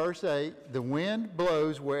wind, verse 8, the wind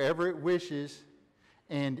blows wherever it wishes,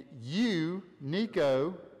 and you,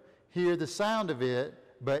 Nico, hear the sound of it,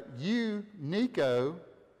 but you, Nico,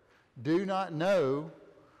 do not know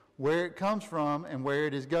where it comes from and where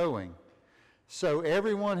it is going. So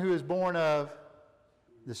everyone who is born of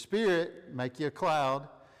the Spirit, make you a cloud,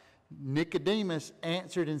 Nicodemus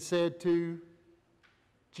answered and said to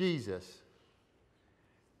Jesus,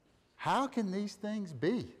 how can these things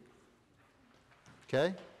be?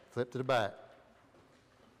 Okay, flip to the back.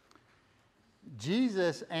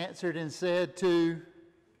 Jesus answered and said to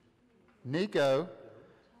Nico,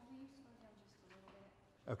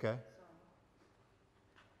 okay,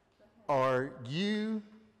 are you,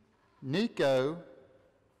 Nico,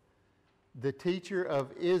 the teacher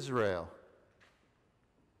of Israel?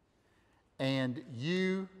 And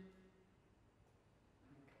you,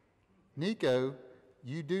 Nico,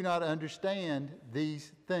 you do not understand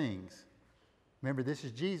these things. Remember, this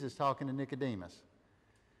is Jesus talking to Nicodemus.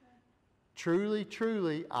 Truly,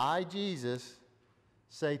 truly, I, Jesus,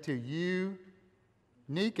 say to you,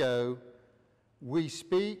 Nico, we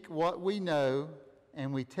speak what we know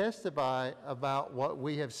and we testify about what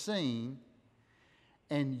we have seen,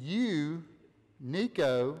 and you,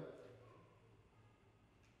 Nico,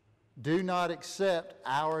 do not accept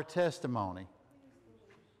our testimony.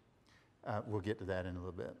 We'll get to that in a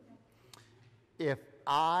little bit. If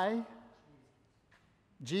I,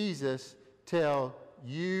 Jesus, tell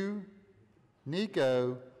you,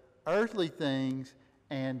 Nico, earthly things,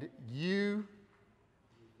 and you,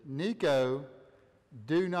 Nico,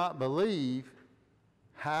 do not believe,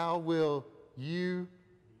 how will you,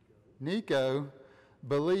 Nico,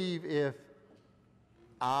 believe if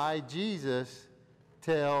I, Jesus,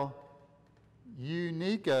 tell you,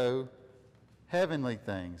 Nico, heavenly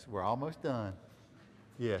things? We're almost done.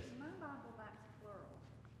 Yes. My Bible likes plural.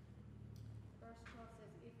 Verse 12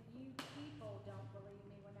 says, if you people don't believe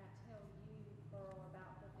me when I tell you, plural,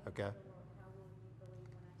 about the things Okay. of the Lord, how will you believe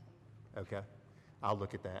when I tell you? Okay. I'll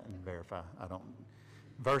look at that and verify.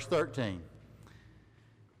 Verse 13.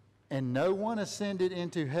 And no one ascended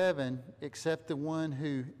into heaven except the one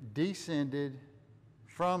who descended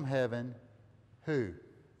from heaven. Who?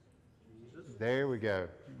 Jesus. There we go.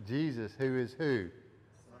 Jesus, who is who?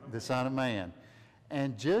 The Son of Man.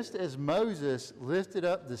 And just as Moses lifted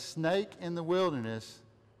up the snake in the wilderness,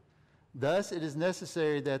 thus it is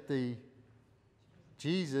necessary that the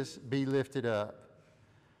Jesus be lifted up,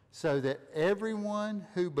 so that everyone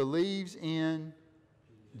who believes in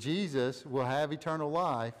Jesus will have eternal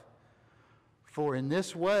life. For in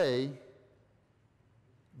this way,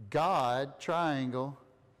 God, triangle,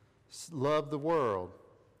 loved the world,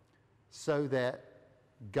 so that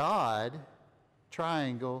God,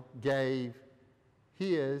 triangle, gave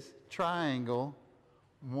his, triangle,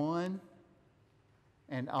 one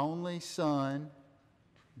and only Son,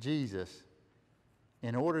 Jesus,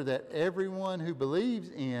 in order that everyone who believes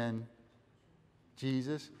in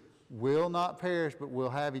Jesus will not perish but will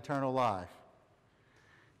have eternal life.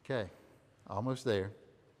 Okay, almost there.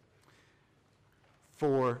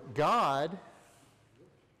 For God,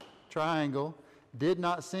 triangle, did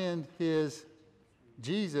not send his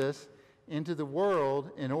Jesus into the world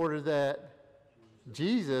in order that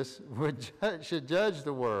Jesus should judge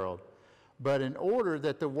the world, but in order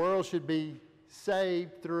that the world should be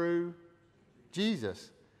saved through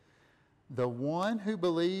Jesus. The one who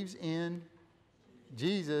believes in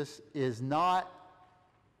Jesus is not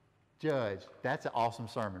judged. That's an awesome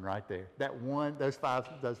sermon right there. Those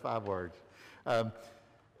five words.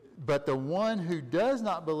 But the one who does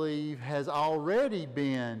not believe has already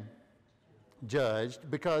been judged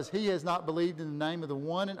because he has not believed in the name of the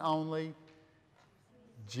one and only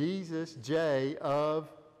Jesus, J of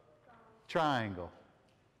triangle.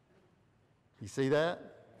 You see that?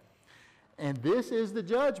 And this is the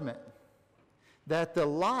judgment, that the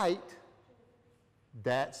light,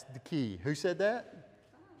 that's the key. Who said that?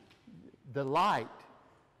 The light,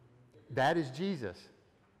 that is Jesus.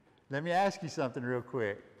 Let me ask you something real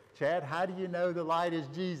quick. Chad, how do you know the light is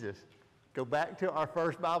Jesus? Go back to our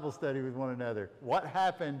first Bible study with one another. What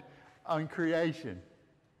happened on creation?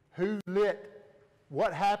 Who lit?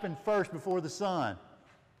 What happened first before the sun?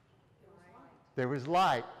 There was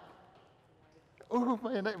light. Oh,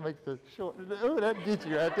 man, that makes the short. Oh, that gets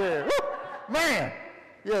you right there. Woo, man!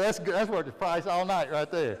 Yeah, that's good. That's worth the price all night right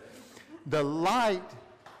there. The light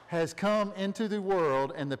has come into the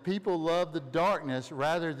world, and the people love the darkness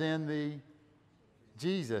rather than the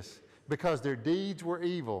Jesus, because their deeds were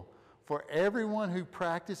evil. For everyone who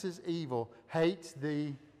practices evil hates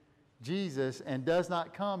the Jesus and does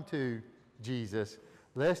not come to Jesus,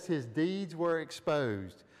 lest his deeds were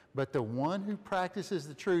exposed. But the one who practices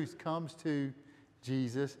the truth comes to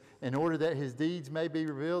Jesus in order that his deeds may be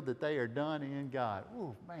revealed that they are done in God.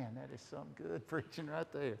 Ooh, man, that is some good preaching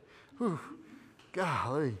right there. Whew,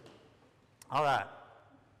 golly. All right.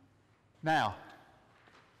 Now,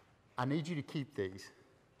 I need you to keep these,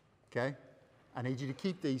 okay? I need you to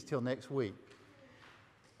keep these till next week.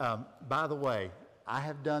 By the way, I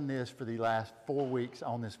have done this for the last 4 weeks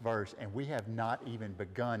on this verse, and we have not even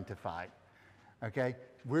begun to fight, okay?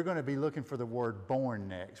 We're going to be looking for the word born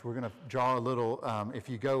next. We're going to draw a little, if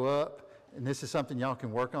you go up, and this is something y'all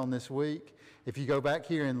can work on this week. If you go back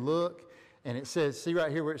here and look, and it says, see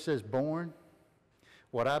right here where it says born?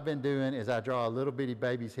 What I've been doing is I draw a little bitty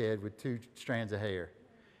baby's head with 2 strands of hair.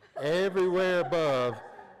 Everywhere above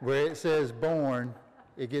where it says born,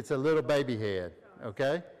 it gets a little baby head,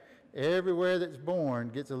 okay? Everywhere that's born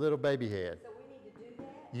gets a little baby head. So we need to do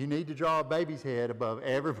that? You need to draw a baby's head above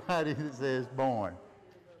everybody that says born.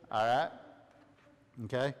 All right?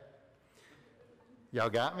 Okay? Y'all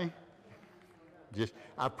got me?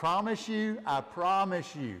 I promise you,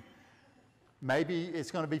 maybe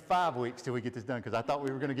it's going to be 5 weeks till we get this done because I thought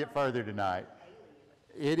we were going to get further tonight.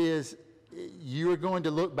 You are going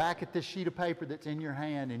to look back at this sheet of paper that's in your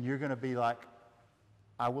hand and you're going to be like,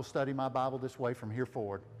 I will study my Bible this way from here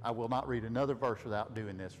forward. I will not read another verse without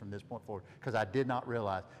doing this from this point forward because I did not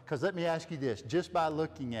realize. Because let me ask you this, just by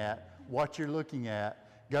looking at what you're looking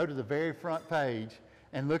at, go to the very front page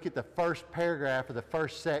and look at the first paragraph of the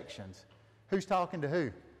first sections. Who's talking to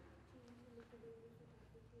who?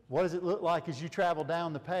 What does it look like as you travel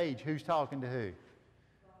down the page? Who's talking to who?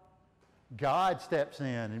 God steps in,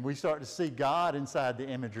 and we start to see God inside the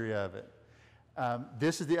imagery of it.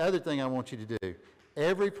 This is the other thing I want you to do.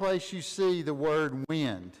 Every place you see the word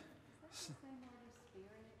wind.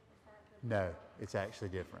 No, it's actually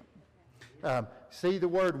different. See the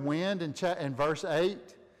word wind in verse 8?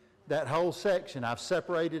 That whole section, I've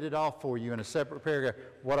separated it off for you in a separate paragraph.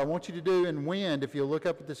 What I want you to do in wind, if you'll look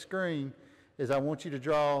up at the screen, is I want you to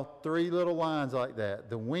draw 3 little lines like that.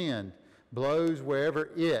 The wind blows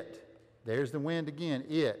wherever it. There's the wind again,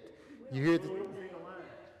 it. You hear the...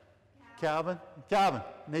 Calvin,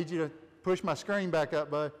 need you to push my screen back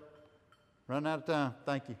up, bud. Running out of time.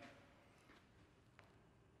 Thank you.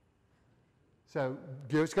 So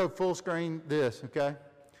let's go full screen this, okay?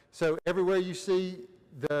 So everywhere you see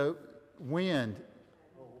the wind,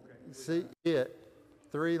 see it,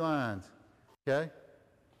 3 lines, okay?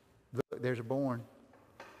 Look, there's a born.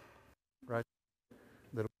 Right.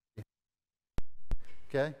 Little.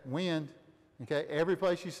 Okay, wind. Okay, every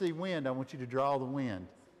place you see wind, I want you to draw the wind.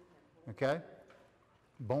 Okay?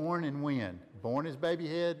 Born and wind. Born is baby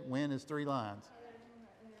head, wind is 3 lines.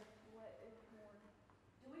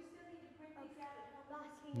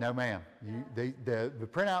 No, ma'am. The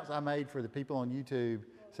printouts I made for the people on YouTube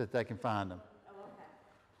so that they can find them.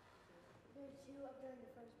 There's 2 up there in the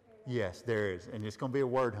first paragraph. Yes, there is. And it's going to be a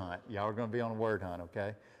word hunt. Y'all are going to be on a word hunt,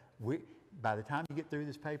 okay? By the time you get through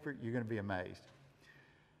this paper, you're going to be amazed.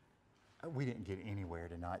 We didn't get anywhere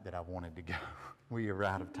tonight that I wanted to go. We are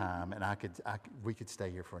out of time, and we could stay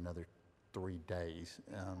here for another 3 days.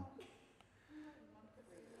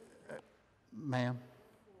 Ma'am?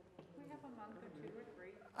 We have a month or 2 or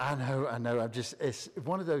 3. I know. It's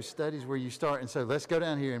one of those studies where you start, and so let's go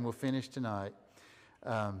down here and we'll finish tonight.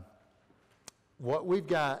 What we've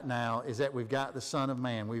got now is that we've got the Son of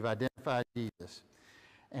Man. We've identified Jesus.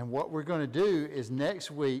 And what we're going to do is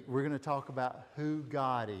next week, we're going to talk about who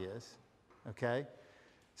God is, okay?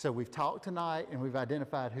 So we've talked tonight and we've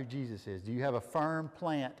identified who Jesus is. Do you have a firm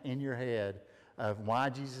plant in your head of why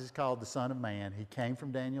Jesus is called the Son of Man? He came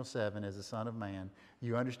from Daniel 7 as the Son of Man.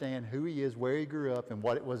 You understand who he is, where he grew up, and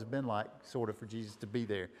what it was been like sort of for Jesus to be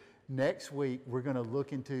there. Next week, we're going to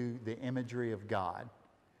look into the imagery of God.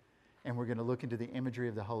 And we're going to look into the imagery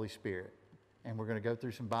of the Holy Spirit. And we're going to go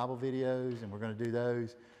through some Bible videos, and we're going to do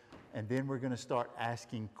those. And then we're going to start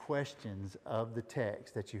asking questions of the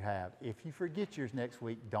text that you have. If you forget yours next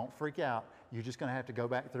week, don't freak out. You're just going to have to go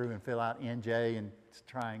back through and fill out NJ and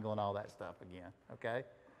triangle and all that stuff again. Okay?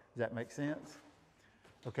 Does that make sense?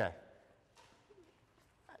 Okay.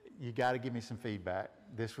 You got to give me some feedback.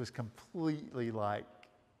 This was completely like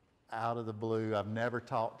out of the blue. I've never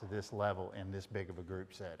taught to this level in this big of a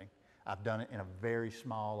group setting. I've done it in a very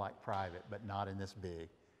small, like private, but not in this big.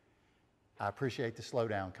 I appreciate the slow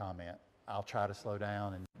down comment. I'll try to slow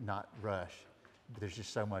down and not rush. But there's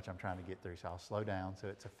just so much I'm trying to get through, so I'll slow down so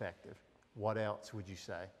it's effective. What else would you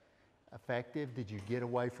say? Effective? Did you get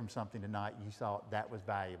away from something tonight you thought that was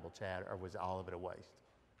valuable, Chad, or was all of it a waste?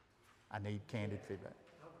 I need candid feedback.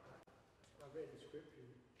 I read the scripture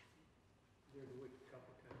during the week a couple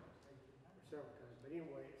of times, or several times, but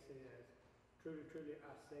anyway, it says, truly, truly,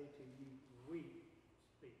 I say to you, we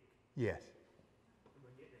speak. Yes. Am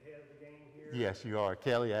I getting ahead of the game here? Yes, you are.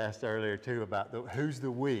 Kelly asked earlier, too, about who's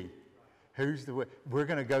the we? Who's the we? We're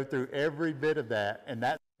going to go through every bit of that, and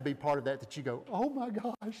that will be part of that you go, oh, my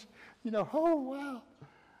gosh, oh,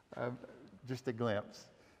 wow. Just a glimpse.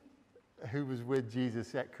 Who was with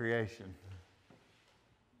Jesus at creation?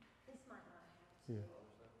 This might not have to Yeah.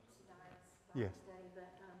 tonight's Yes. Bible study,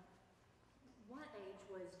 but what age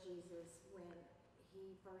was Jesus when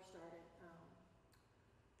he first started,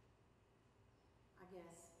 I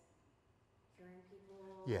guess, curing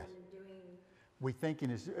people Yes. and doing? We thinking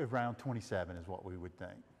is around 27 is what we would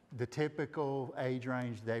think. The typical age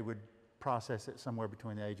range, they would process it somewhere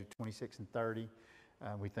between the age of 26 and 30.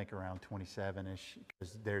 We think around 27-ish,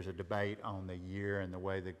 because there's a debate on the year and the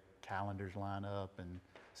way the calendars line up and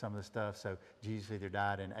some of the stuff. So Jesus either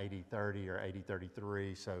died in AD 30 or AD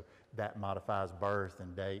 33, so that modifies birth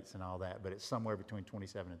and dates and all that, but it's somewhere between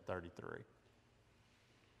 27 and 33.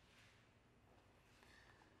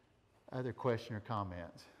 Other question or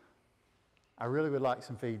comments? I really would like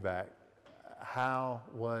some feedback. How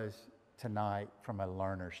was tonight from a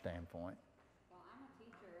learner standpoint? Well, I'm a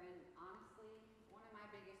teacher, and honestly, one of my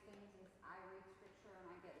biggest things is I read scripture and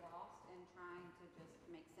I get lost in trying to just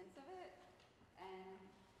make sense of it. And,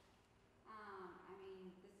 I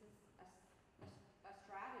mean, this is a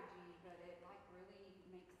strategy, but it like really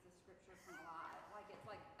makes the scripture come alive. Like, it's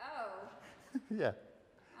like, oh, Yeah.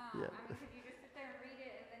 Yeah. I mean, could you just sit there and read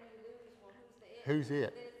it and then you lose, well, who's the it? Who's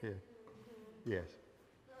it? This? Yeah. Yes.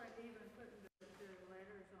 Like even putting the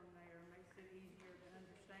letters on there makes it easier to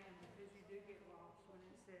understand because you do get lost when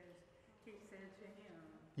it says, he said to him.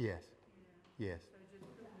 Yes. You know, Yes. so just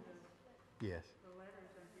putting Yes. the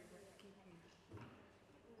letters on here that keep you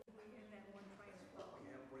in that one train of thought.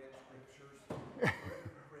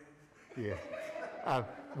 Yes.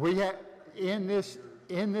 We have in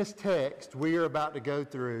this text we are about to go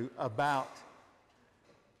through about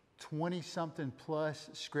 20-something plus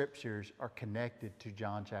scriptures are connected to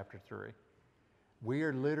John chapter 3. We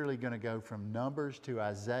are literally going to go from Numbers to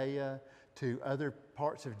Isaiah to other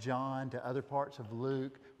parts of John to other parts of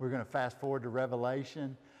Luke. We're going to fast forward to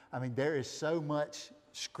Revelation. I mean, there is so much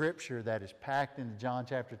scripture that is packed into John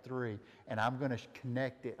chapter 3, and I'm going to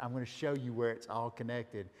connect it. I'm going to show you where it's all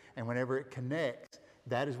connected. And whenever it connects,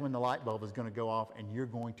 that is when the light bulb is going to go off, and you're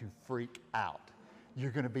going to freak out.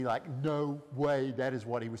 You're going to be like, no way, that is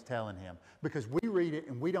what he was telling him. Because we read it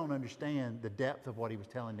and we don't understand the depth of what he was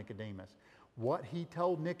telling Nicodemus. What he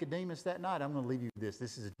told Nicodemus that night, I'm going to leave you with this.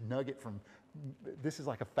 This is a nugget this is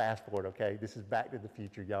like a fast forward, okay? This is Back to the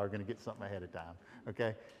Future. Y'all are going to get something ahead of time,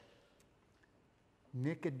 okay?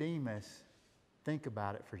 Nicodemus, think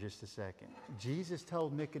about it for just a second. Jesus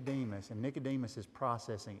told Nicodemus, and Nicodemus is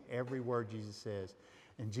processing every word Jesus says.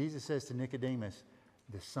 And Jesus says to Nicodemus,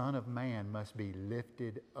 the Son of Man must be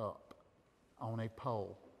lifted up on a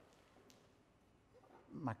pole.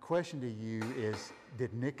 My question to you is,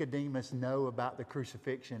 did Nicodemus know about the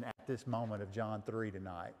crucifixion at this moment of John 3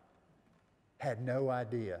 tonight? Had no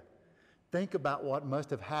idea. Think about what must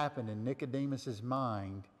have happened in Nicodemus's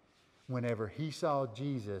mind whenever he saw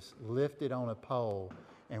Jesus lifted on a pole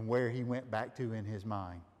and where he went back to in his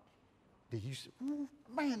mind. Did you say,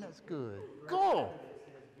 man, that's good. Cool.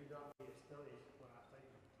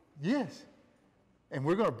 Yes. And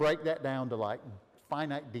we're going to break that down to like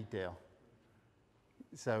finite detail.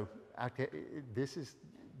 So this is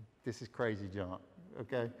crazy junk,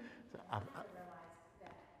 okay? So I realized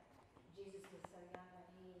that Jesus was so young that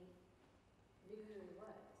he knew who he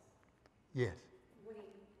was. yes, When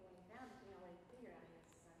he found him, he figured out he was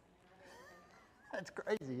the Son of Man. that's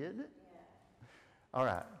crazy, isn't it? Yeah. All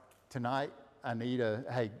right, tonight I need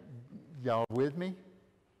hey, y'all with me?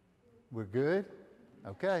 We're good?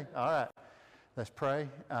 Okay, all right. Let's pray.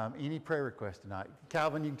 Any prayer requests tonight?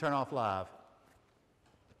 Calvin, you can turn off live.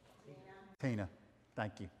 Tina,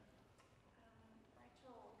 thank you.